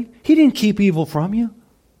safely. He didn't keep evil from you.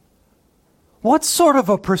 What sort of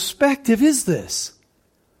a perspective is this?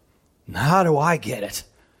 How do I get it?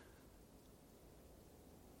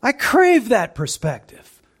 I crave that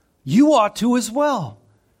perspective. You ought to as well.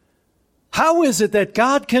 How is it that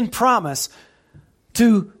God can promise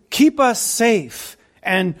to keep us safe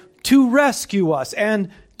and to rescue us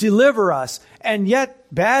and deliver us, and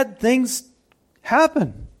yet bad things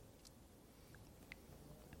happen?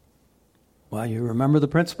 Well, you remember the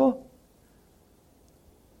principle?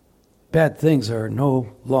 Bad things are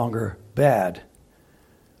no longer bad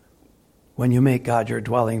when you make God your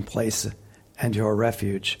dwelling place and your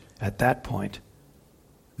refuge. At that point,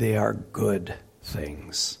 they are good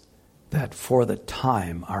things that for the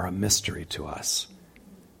time are a mystery to us.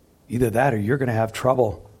 Either that or you're going to have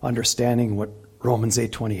trouble understanding what Romans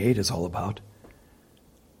 8:28 is all about.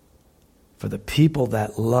 For the people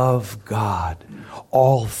that love God,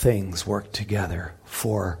 all things work together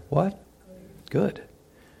for what? Good.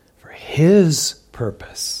 For His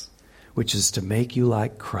purpose, which is to make you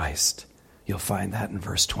like Christ. You'll find that in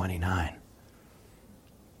verse 29.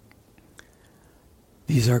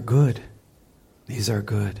 These are good. These are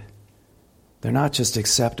good. They're not just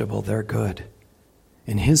acceptable, they're good.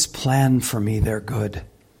 In His plan for me, they're good.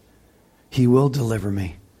 He will deliver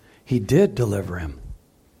me. He did deliver him.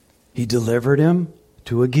 He delivered him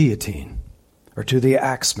to a guillotine, or to the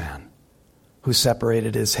axeman, who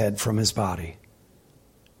separated his head from his body.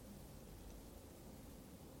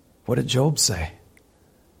 What did Job say?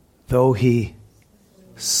 Though he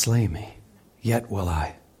slay me, yet will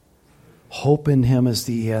I. Hope in him is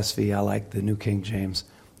the ESV. I like the New King James.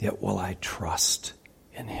 Yet will I trust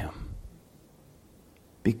in him.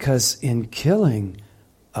 Because in killing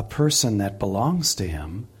a person that belongs to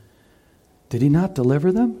him, did he not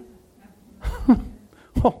deliver them?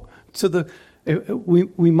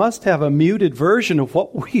 We must have a muted version of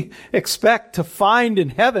what we expect to find in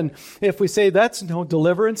heaven if we say that's no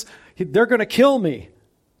deliverance. They're going to kill me.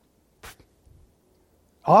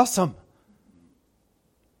 Awesome.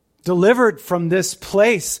 Delivered from this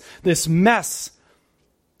place, this mess,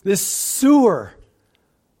 this sewer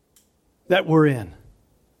that we're in.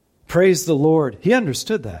 Praise the Lord. He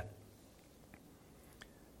understood that.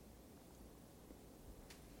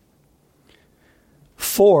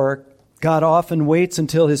 For God often waits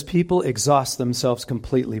until His people exhaust themselves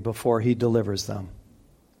completely before He delivers them.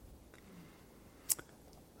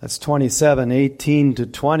 That's 27:18 to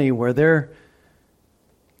 20, where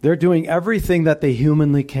they're doing everything that they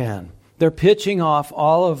humanly can. They're pitching off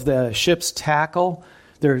all of the ship's tackle.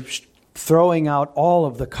 They're throwing out all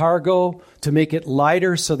of the cargo to make it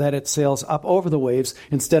lighter so that it sails up over the waves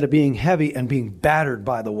instead of being heavy and being battered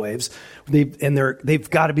by the waves. They've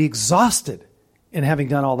got to be exhausted in having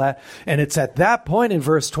done all that. And it's at that point in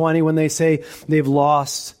verse 20 when they say they've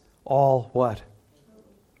lost all what?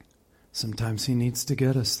 Sometimes He needs to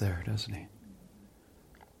get us there, doesn't He?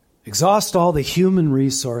 Exhaust all the human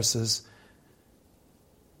resources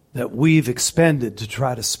that we've expended to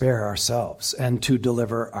try to spare ourselves and to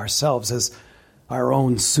deliver ourselves as our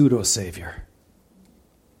own pseudo-savior.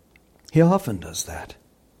 He often does that.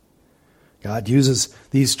 God uses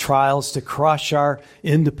these trials to crush our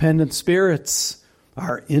independent spirits,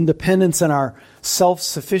 our independence and our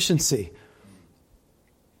self-sufficiency,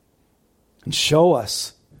 and show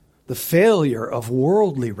us the failure of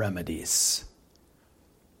worldly remedies.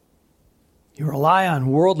 You rely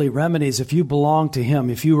on worldly remedies if you belong to Him.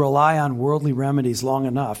 If you rely on worldly remedies long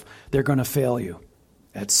enough, they're going to fail you.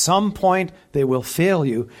 At some point, they will fail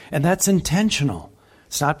you, and that's intentional.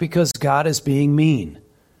 It's not because God is being mean.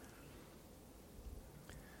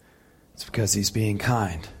 It's because He's being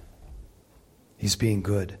kind. He's being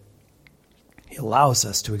good. He allows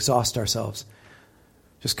us to exhaust ourselves,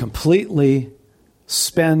 just completely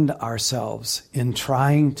spend ourselves in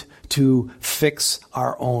trying to fix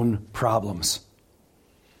our own problems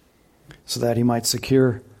so that He might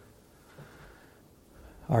secure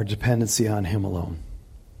our dependency on Him alone.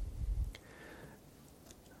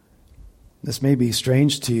 This may be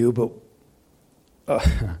strange to you, but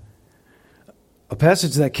a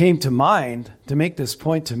passage that came to mind to make this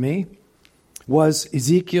point to me was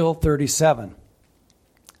Ezekiel 37,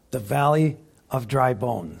 the valley of dry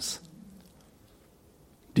bones.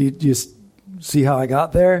 Do you see how I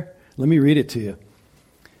got there? Let me read it to you.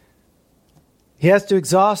 He has to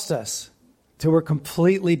exhaust us till we're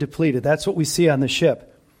completely depleted. That's what we see on the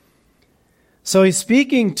ship. So He's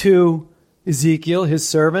speaking to Ezekiel, His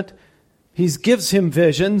servant. He gives him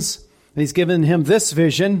visions. He's given him this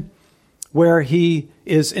vision where he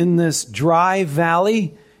is in this dry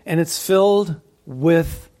valley and it's filled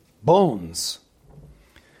with bones.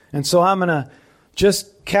 And so I'm going to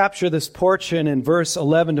just capture this portion in verse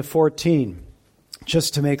 11 to 14.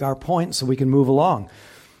 just to make our point so we can move along.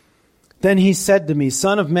 Then he said to me,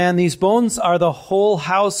 Son of man, these bones are the whole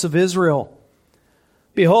house of Israel.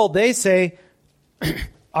 Behold, they say,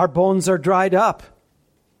 our bones are dried up,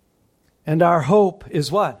 and our hope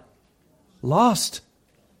is what? Lost.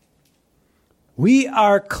 We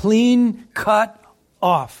are clean cut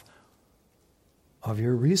off of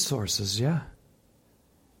your resources, yeah.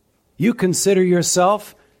 You consider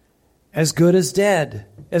yourself as good as dead,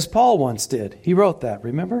 as Paul once did. He wrote that,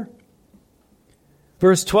 remember?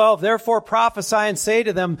 Verse 12, therefore prophesy and say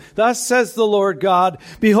to them, thus says the Lord God,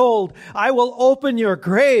 behold, I will open your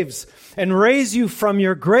graves and raise you from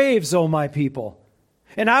your graves, O my people,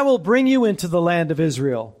 and I will bring you into the land of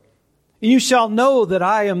Israel. You shall know that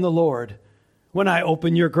I am the Lord when I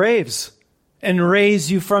open your graves and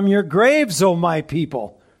raise you from your graves, O my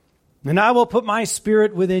people. And I will put my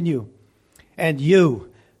spirit within you, and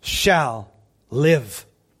you shall live.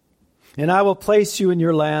 And I will place you in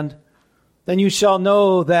your land. Then you shall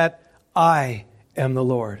know that I am the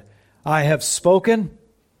Lord. I have spoken.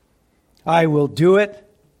 I will do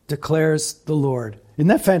it, declares the Lord. Isn't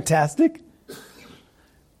that fantastic?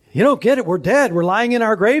 You don't get it. We're dead. We're lying in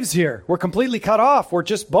our graves here. We're completely cut off. We're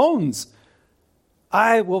just bones.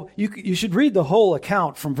 You should read the whole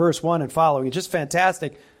account from verse 1 and following. It's just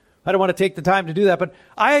fantastic. I don't want to take the time to do that, but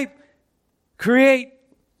I create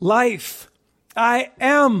life. I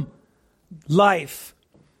am life.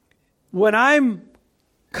 When I'm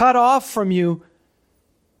cut off from you,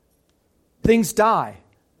 things die.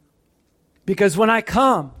 Because when I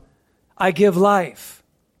come, I give life.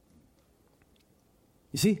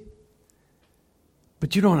 You see?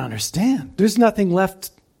 But you don't understand. There's nothing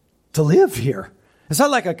left to live here. It's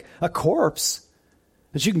not like a corpse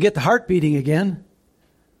that you can get the heart beating again.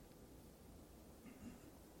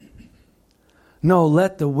 No,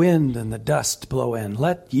 let the wind and the dust blow in.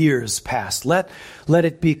 Let years pass. Let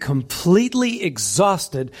it be completely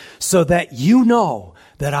exhausted so that you know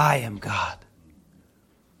that I am God.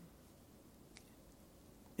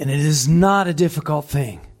 And it is not a difficult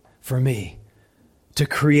thing for me to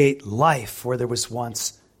create life where there was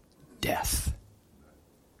once death.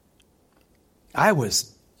 I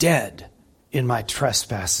was dead in my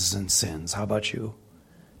trespasses and sins. How about you?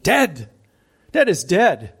 Dead. Dead is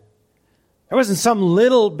dead. There wasn't some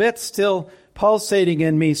little bit still pulsating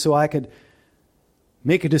in me so I could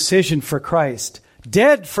make a decision for Christ.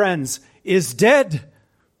 Dead, friends, is dead.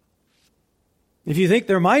 If you think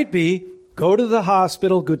there might be, go to the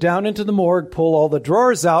hospital, go down into the morgue, pull all the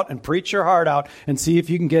drawers out, and preach your heart out and see if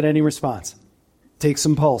you can get any response. Take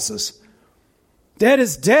some pulses. Dead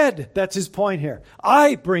is dead. That's his point here.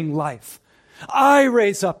 I bring life. I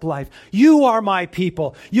raise up life. You are my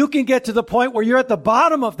people. You can get to the point where you're at the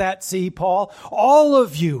bottom of that sea, Paul. All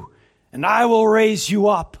of you. And I will raise you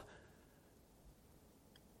up.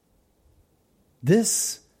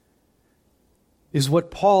 This is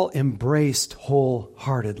what Paul embraced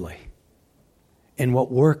wholeheartedly and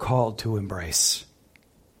what we're called to embrace.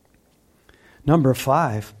 Number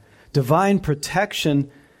 5, divine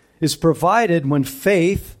protection is provided when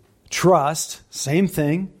faith, trust, same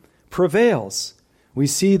thing, prevails. We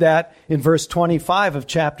see that in verse 25 of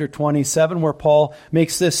chapter 27 where Paul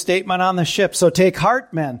makes this statement on the ship. So take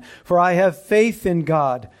heart, men, for I have faith in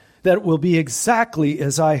God that it will be exactly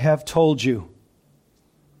as I have told you.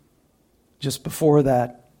 Just before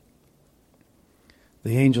that,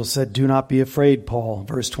 the angel said, do not be afraid, Paul.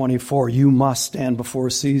 Verse 24, you must stand before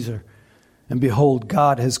Caesar. And behold,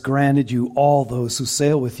 God has granted you all those who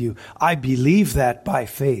sail with you. I believe that by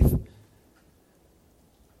faith.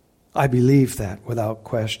 I believe that without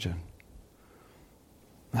question.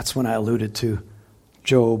 That's when I alluded to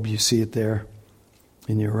Job. You see it there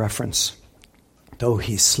in your reference. Though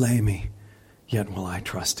he slay me, yet will I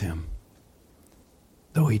trust him.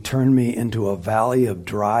 Though he turn me into a valley of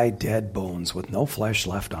dry, dead bones with no flesh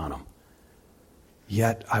left on them,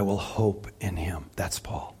 yet I will hope in him. That's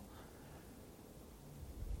Paul.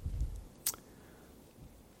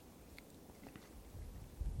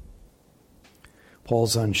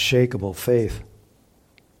 Paul's unshakable faith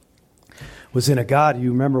was in a God.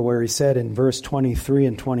 You remember where he said in verse 23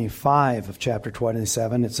 and 25 of chapter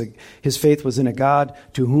 27, his faith was in a God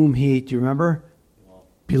to whom he, do you remember?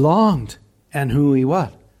 Belonged. And who he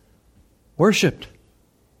what? Worshipped.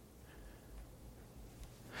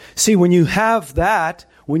 See, when you have that,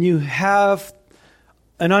 when you have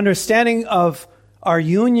an understanding of our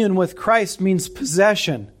union with Christ means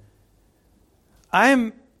possession.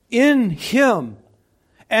 I'm in him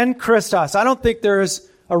and Christos. I don't think there's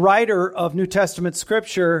a writer of New Testament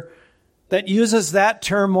scripture that uses that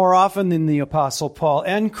term more often than the Apostle Paul.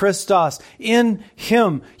 En Christos, in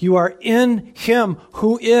Him. You are in Him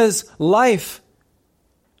who is life.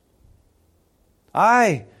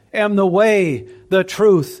 I am the way, the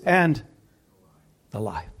truth, and the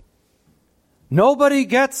life. Nobody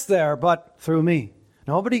gets there but through me.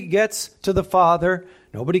 Nobody gets to the Father,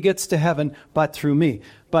 nobody gets to heaven but through me.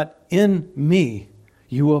 But in me,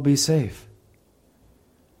 you will be safe.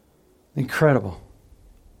 Incredible.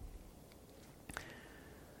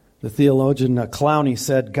 The theologian Clowney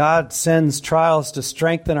said, God sends trials to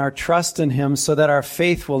strengthen our trust in Him so that our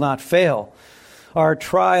faith will not fail. Our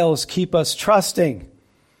trials keep us trusting.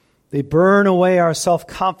 They burn away our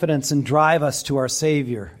self-confidence and drive us to our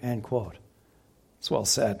Savior. End quote. It's well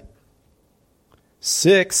said.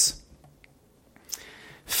 6,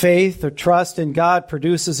 faith or trust in God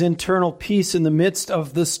produces internal peace in the midst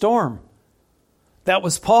of the storm. That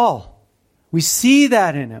was Paul. We see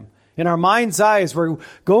that in him. In our mind's eye, as we're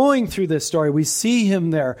going through this story, we see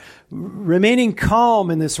him there, remaining calm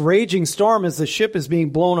in this raging storm as the ship is being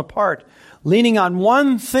blown apart, leaning on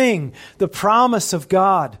one thing, the promise of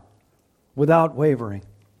God, without wavering.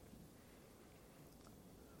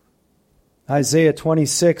 Isaiah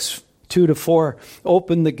 26, 2-4,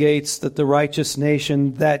 open the gates that the righteous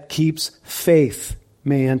nation that keeps faith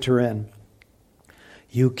may enter in.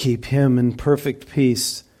 You keep him in perfect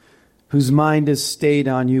peace, whose mind is stayed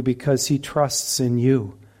on you because he trusts in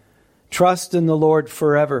you. Trust in the Lord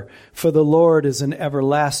forever, for the Lord is an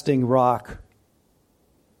everlasting rock.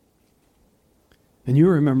 And you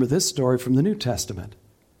remember this story from the New Testament.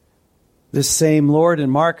 This same Lord in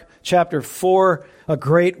Mark chapter 4, a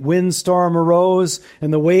great windstorm arose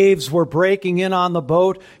and the waves were breaking in on the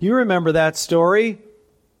boat. You remember that story?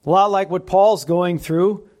 A lot like what Paul's going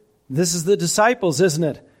through. This is the disciples, isn't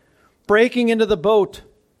it? Breaking into the boat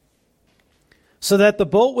so that the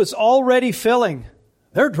boat was already filling.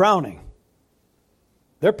 They're drowning.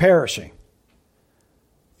 They're perishing.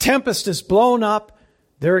 Tempest is blown up.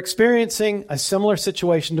 They're experiencing a similar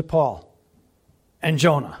situation to Paul and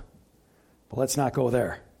Jonah. But let's not go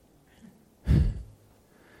there.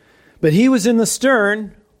 But he was in the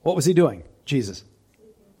stern. What was he doing? Jesus.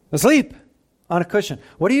 Asleep on a cushion.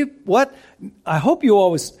 What? I hope you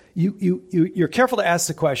always, you're careful to ask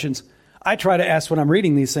the questions. I try to ask when I'm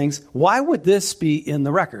reading these things, why would this be in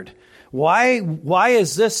the record? Why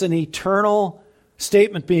is this an eternal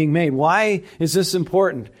statement being made? Why is this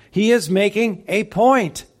important? He is making a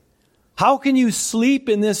point. How can you sleep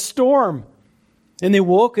in this storm? And they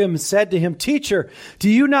woke him and said to him, Teacher, do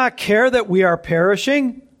you not care that we are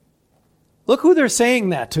perishing? Look who they're saying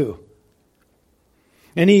that to.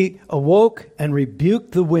 And he awoke and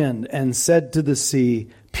rebuked the wind and said to the sea,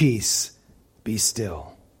 Peace, be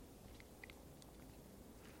still.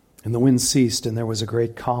 And the wind ceased and there was a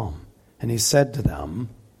great calm. And he said to them,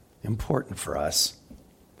 important for us,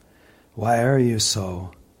 why are you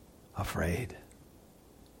so afraid?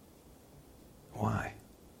 Why?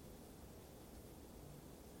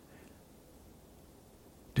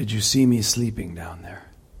 Did you see me sleeping down there?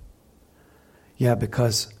 Yeah,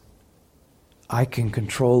 because I can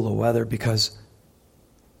control the weather because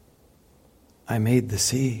I made the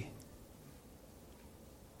sea.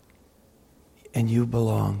 And you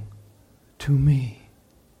belong to me.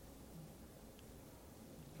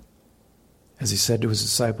 As he said to his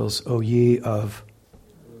disciples, O ye of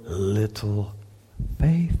little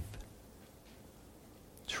faith,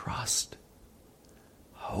 trust,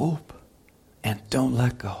 hope, and don't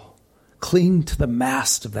let go. Cling to the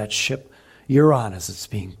mast of that ship you're on as it's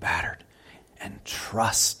being battered. And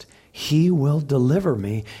trust he will deliver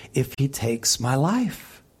me if he takes my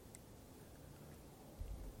life.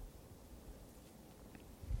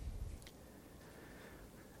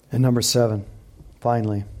 And number 7,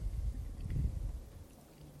 finally,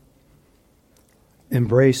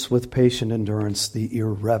 embrace with patient endurance the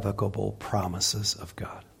irrevocable promises of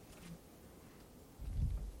God.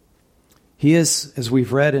 He is, as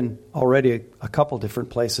we've read in already a couple different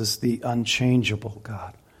places, the unchangeable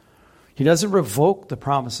God. He doesn't revoke the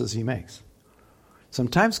promises he makes.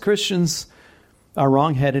 Sometimes Christians are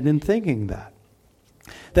wrong-headed in thinking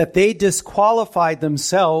that they disqualified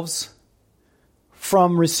themselves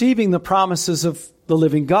from receiving the promises of the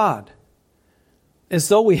living God, as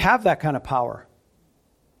though we have that kind of power.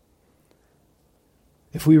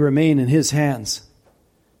 If we remain in his hands,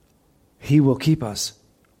 he will keep us.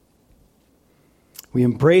 We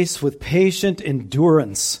embrace with patient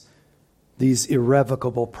endurance these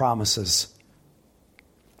irrevocable promises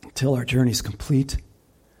until our journey is complete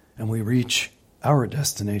and we reach our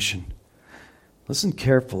destination. Listen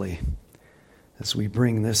carefully as we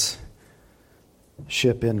bring this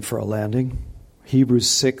ship in for a landing. Hebrews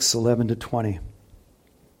 6:11-20.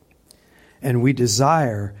 And we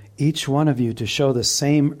desire each one of you to show the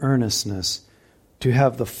same earnestness, to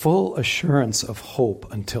have the full assurance of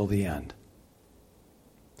hope until the end,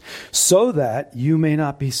 so that you may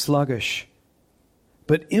not be sluggish,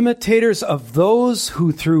 but imitators of those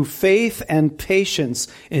who through faith and patience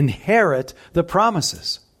inherit the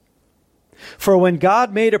promises. For when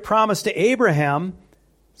God made a promise to Abraham,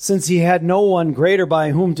 since he had no one greater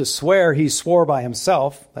by whom to swear, he swore by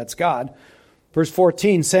himself, that's God. Verse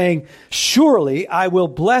 14, saying, surely I will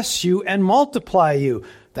bless you and multiply you.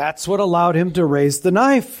 That's what allowed him to raise the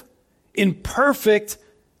knife. In perfect,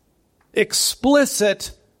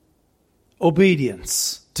 explicit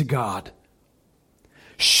obedience to God.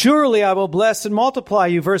 Surely I will bless and multiply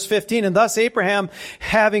you. Verse 15, and thus Abraham,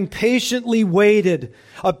 having patiently waited,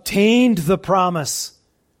 obtained the promise.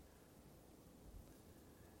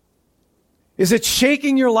 Is it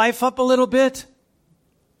shaking your life up a little bit?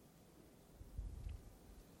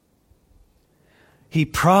 He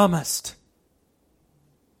promised.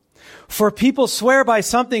 For people swear by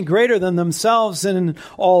something greater than themselves in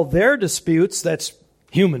all their disputes, that's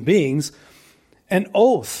human beings, an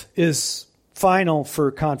oath is final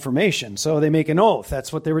for confirmation. So they make an oath.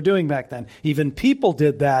 That's what they were doing back then. Even people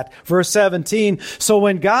did that. Verse 17, so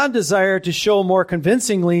when God desired to show more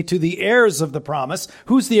convincingly to the heirs of the promise,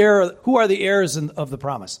 who are the heirs of the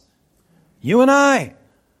promise? You and I.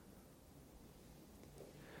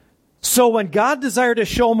 So when God desired to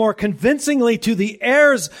show more convincingly to the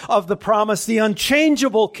heirs of the promise the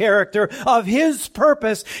unchangeable character of his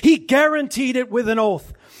purpose, he guaranteed it with an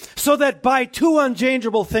oath, so that by two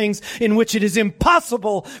unchangeable things in which it is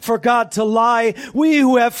impossible for God to lie, we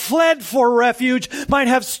who have fled for refuge might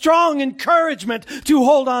have strong encouragement to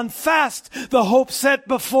hold on fast the hope set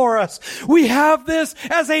before us. We have this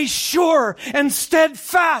as a sure and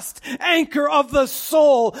steadfast anchor of the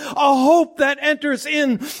soul, a hope that enters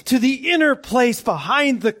in to the inner place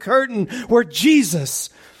behind the curtain where Jesus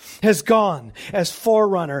has gone as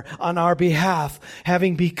forerunner on our behalf,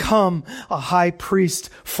 having become a high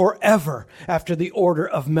priest forever after the order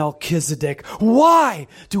of Melchizedek. Why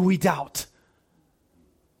do we doubt?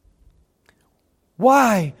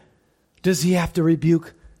 Why does he have to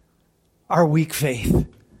rebuke our weak faith?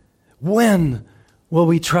 When will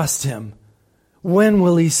we trust him? When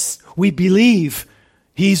will we believe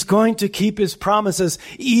he's going to keep his promises,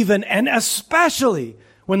 even and especially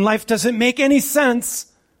when life doesn't make any sense?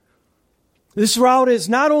 This route is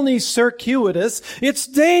not only circuitous, it's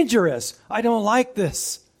dangerous. I don't like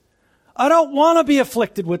this. I don't want to be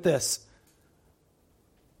afflicted with this.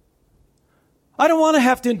 I don't want to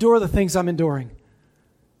have to endure the things I'm enduring.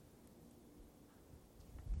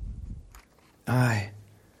 I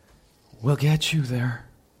will get you there.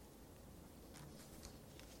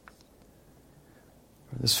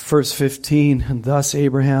 This verse 15, and thus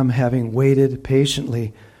Abraham, having waited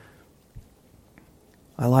patiently.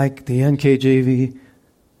 I like the NKJV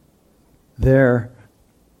there,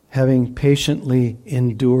 having patiently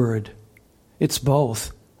endured. It's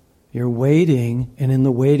both. You're waiting, and in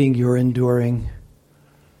the waiting you're enduring.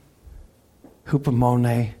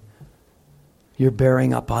 Hupomone, you're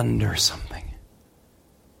bearing up under something.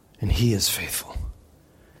 And he is faithful.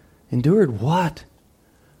 Endured what?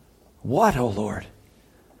 What, O Lord?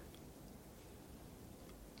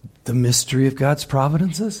 The mystery of God's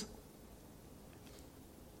providences?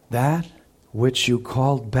 That which you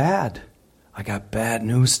called bad, I got bad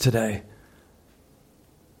news today,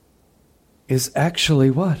 is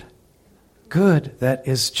actually what? Good. That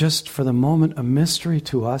is just for the moment a mystery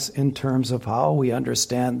to us in terms of how we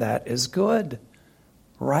understand that is good.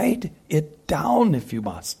 Write it down if you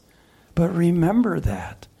must. But remember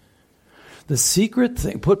that. The secret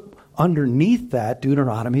thing, put underneath that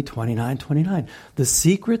Deuteronomy 29:29. The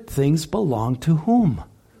secret things belong to whom?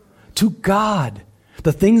 To God.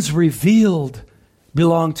 The things revealed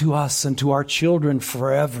belong to us and to our children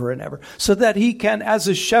forever and ever, so that he can, as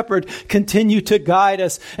a shepherd, continue to guide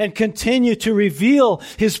us and continue to reveal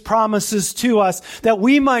his promises to us, that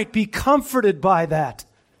we might be comforted by that.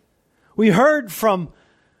 We heard from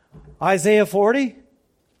Isaiah 40,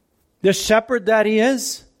 the shepherd that he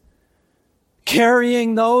is,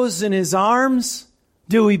 carrying those in his arms.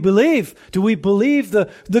 Do we believe? Do we believe the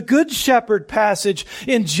good shepherd passage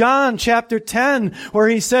in John chapter 10, where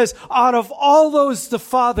he says, out of all those the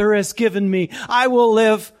Father has given me, I will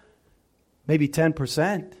live maybe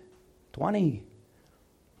 10%, 20%.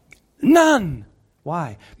 None.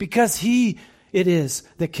 Why? Because he it is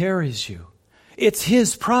that carries you. It's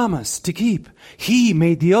his promise to keep. He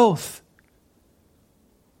made the oath.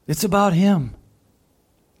 It's about him,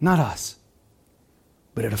 not us.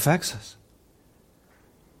 but it affects us.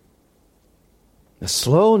 The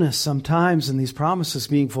slowness sometimes in these promises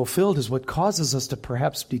being fulfilled is what causes us to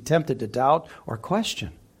perhaps be tempted to doubt or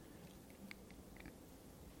question.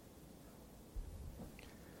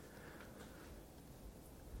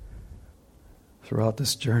 Throughout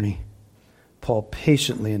this journey, Paul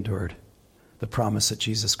patiently endured the promise that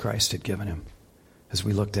Jesus Christ had given him, as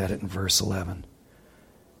we looked at it in verse 11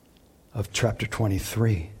 of chapter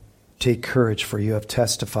 23. Take courage, for you have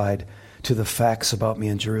testified to the facts about me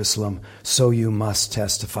in Jerusalem, so you must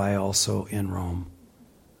testify also in Rome.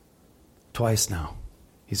 Twice now,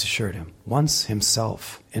 he's assured him. Once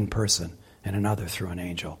himself in person, and another through an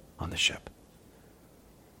angel on the ship.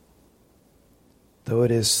 Though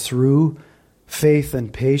it is through faith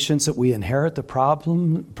and patience that we inherit the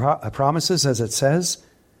promises, as it says,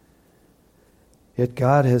 yet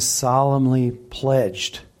God has solemnly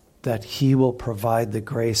pledged that he will provide the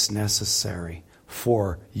grace necessary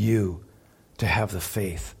for you to have the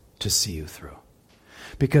faith to see you through.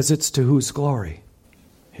 Because it's to whose glory?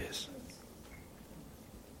 His.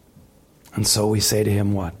 And so we say to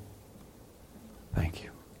him what? Thank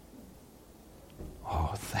you.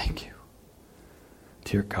 Oh, thank you.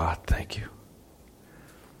 Dear God, thank you.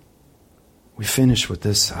 We finish with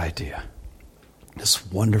this idea, this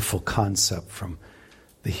wonderful concept from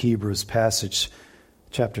the Hebrews passage,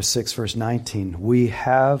 chapter 6, verse 19. We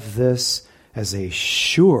have this as a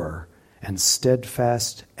sure and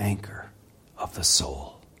steadfast anchor of the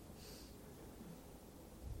soul.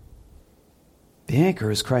 The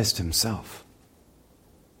anchor is Christ himself.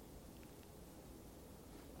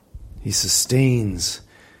 He sustains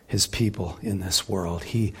his people in this world.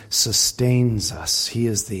 He sustains us. He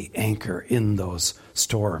is the anchor in those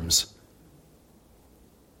storms.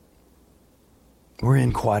 We're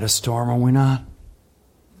in quite a storm, are we not?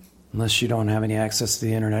 Unless you don't have any access to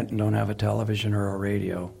the internet and don't have a television or a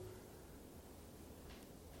radio.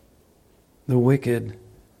 The wicked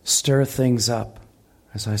stir things up,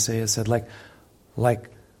 as Isaiah said, like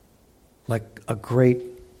a great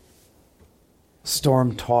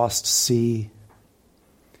storm-tossed sea.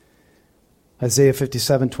 Isaiah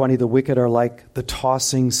 57:20, the wicked are like the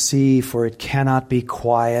tossing sea, for it cannot be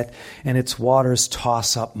quiet, and its waters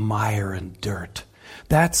toss up mire and dirt.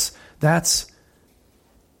 That's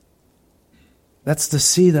the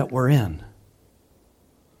sea that we're in.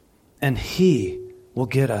 And he will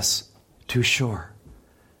get us to shore,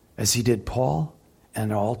 as he did Paul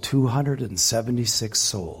and all 276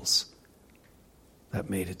 souls that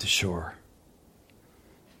made it to shore.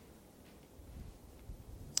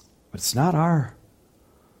 But it's not our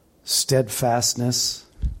steadfastness,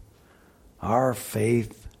 our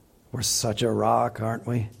faith. We're such a rock, aren't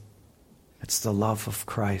we? It's the love of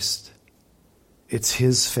Christ. It's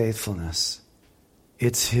his faithfulness.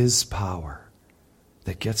 It's his power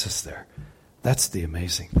that gets us there. That's the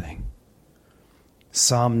amazing thing.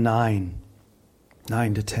 Psalm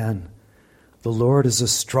 9:9-10. The Lord is a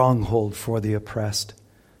stronghold for the oppressed,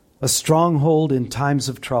 a stronghold in times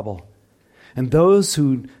of trouble. And those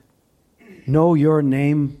who know your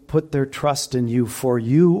name put their trust in you, for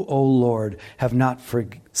you, O Lord, have not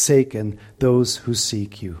forsaken those who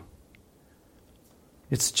seek you.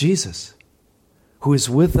 It's Jesus who is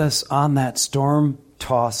with us on that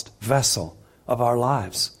storm-tossed vessel of our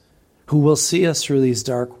lives, who will see us through these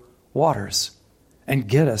dark waters and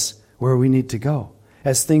get us where we need to go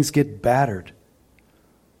as things get battered.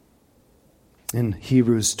 In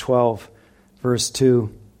Hebrews 12, verse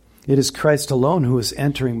 2, it is Christ alone who is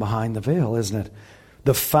entering behind the veil, isn't it?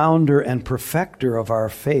 The founder and perfecter of our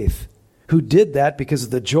faith, who did that because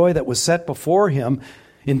of the joy that was set before him,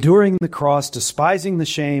 enduring the cross, despising the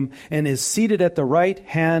shame, and is seated at the right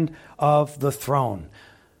hand of the throne.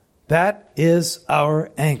 That is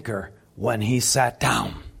our anchor when he sat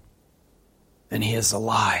down. And he is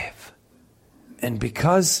alive. And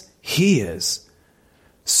because he is,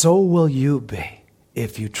 so will you be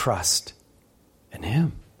if you trust in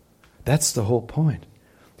him. That's the whole point.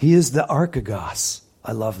 He is the archegos.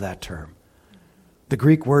 I love that term. The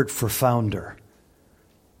Greek word for founder.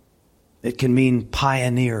 It can mean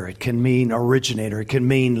pioneer. It can mean originator. It can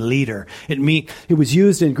mean leader. It was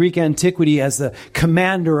used in Greek antiquity as the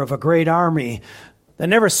commander of a great army that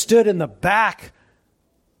never stood in the back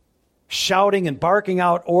shouting and barking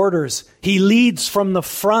out orders. He leads from the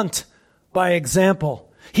front by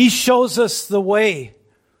example. He shows us the way.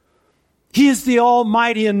 He is the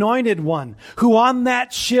almighty anointed one who on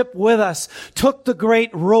that ship with us took the great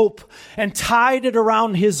rope and tied it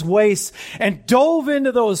around his waist and dove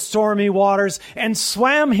into those stormy waters and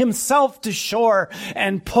swam himself to shore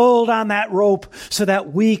and pulled on that rope so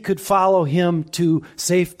that we could follow him to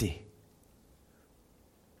safety.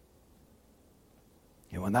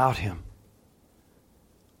 And without him,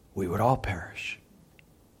 we would all perish.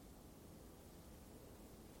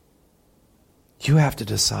 You have to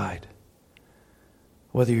decide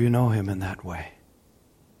whether you know him in that way.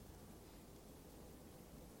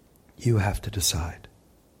 You have to decide.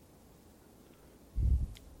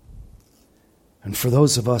 And for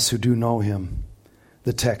those of us who do know him,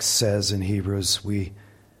 the text says in Hebrews, we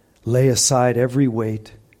lay aside every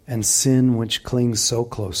weight and sin which clings so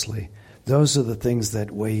closely. Those are the things that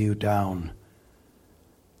weigh you down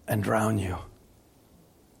and drown you.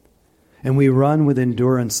 And we run with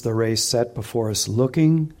endurance the race set before us,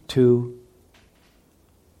 looking to...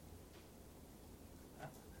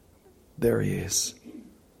 There he is.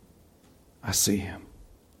 I see him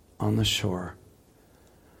on the shore.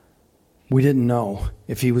 We didn't know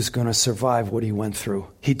if he was going to survive what he went through.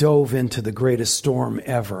 He dove into the greatest storm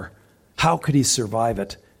ever. How could he survive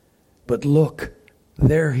it? But look,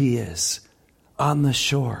 there he is on the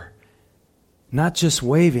shore. Not just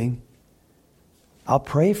waving. I'll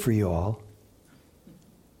pray for you all.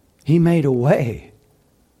 He made a way.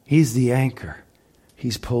 He's the anchor.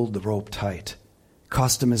 He's pulled the rope tight.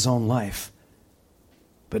 Cost him his own life.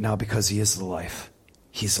 But now because he is the life,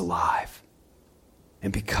 he's alive.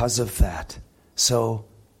 And because of that, so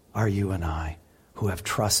are you and I who have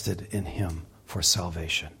trusted in him for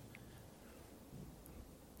salvation.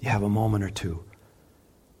 You have a moment or two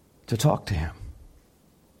to talk to him.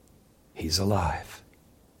 He's alive.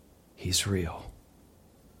 He's real.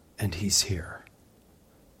 And he's here.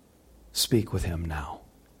 Speak with him now.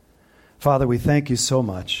 Father, we thank you so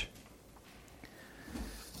much.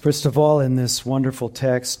 First of all, in this wonderful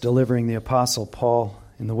text, delivering the Apostle Paul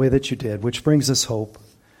in the way that you did, which brings us hope.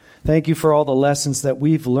 Thank you for all the lessons that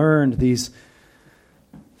we've learned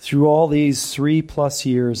through all these 3+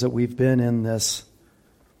 years that we've been in this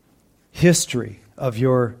history of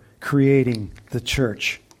your creating the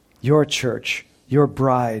church, your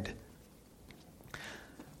bride.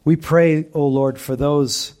 We pray, O Lord, for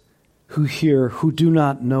those who hear, who do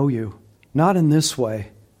not know you, not in this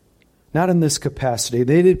way, not in this capacity.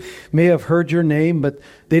 They may have heard your name, but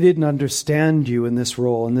they didn't understand you in this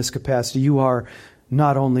role, in this capacity. You are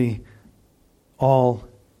not only all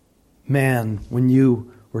man. When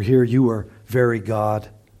you were here, you were very God.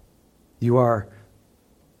 You are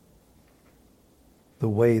the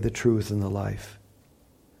way, the truth, and the life.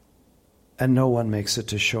 And no one makes it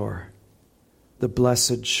to shore, the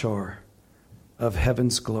blessed shore of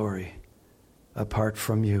heaven's glory, apart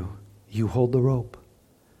from you. You hold the rope.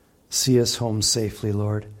 See us home safely,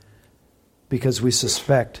 Lord, because we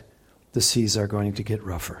suspect the seas are going to get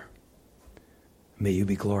rougher. May you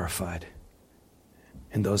be glorified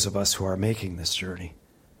in those of us who are making this journey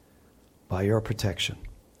by your protection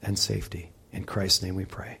and safety. In Christ's name we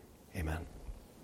pray. Amen.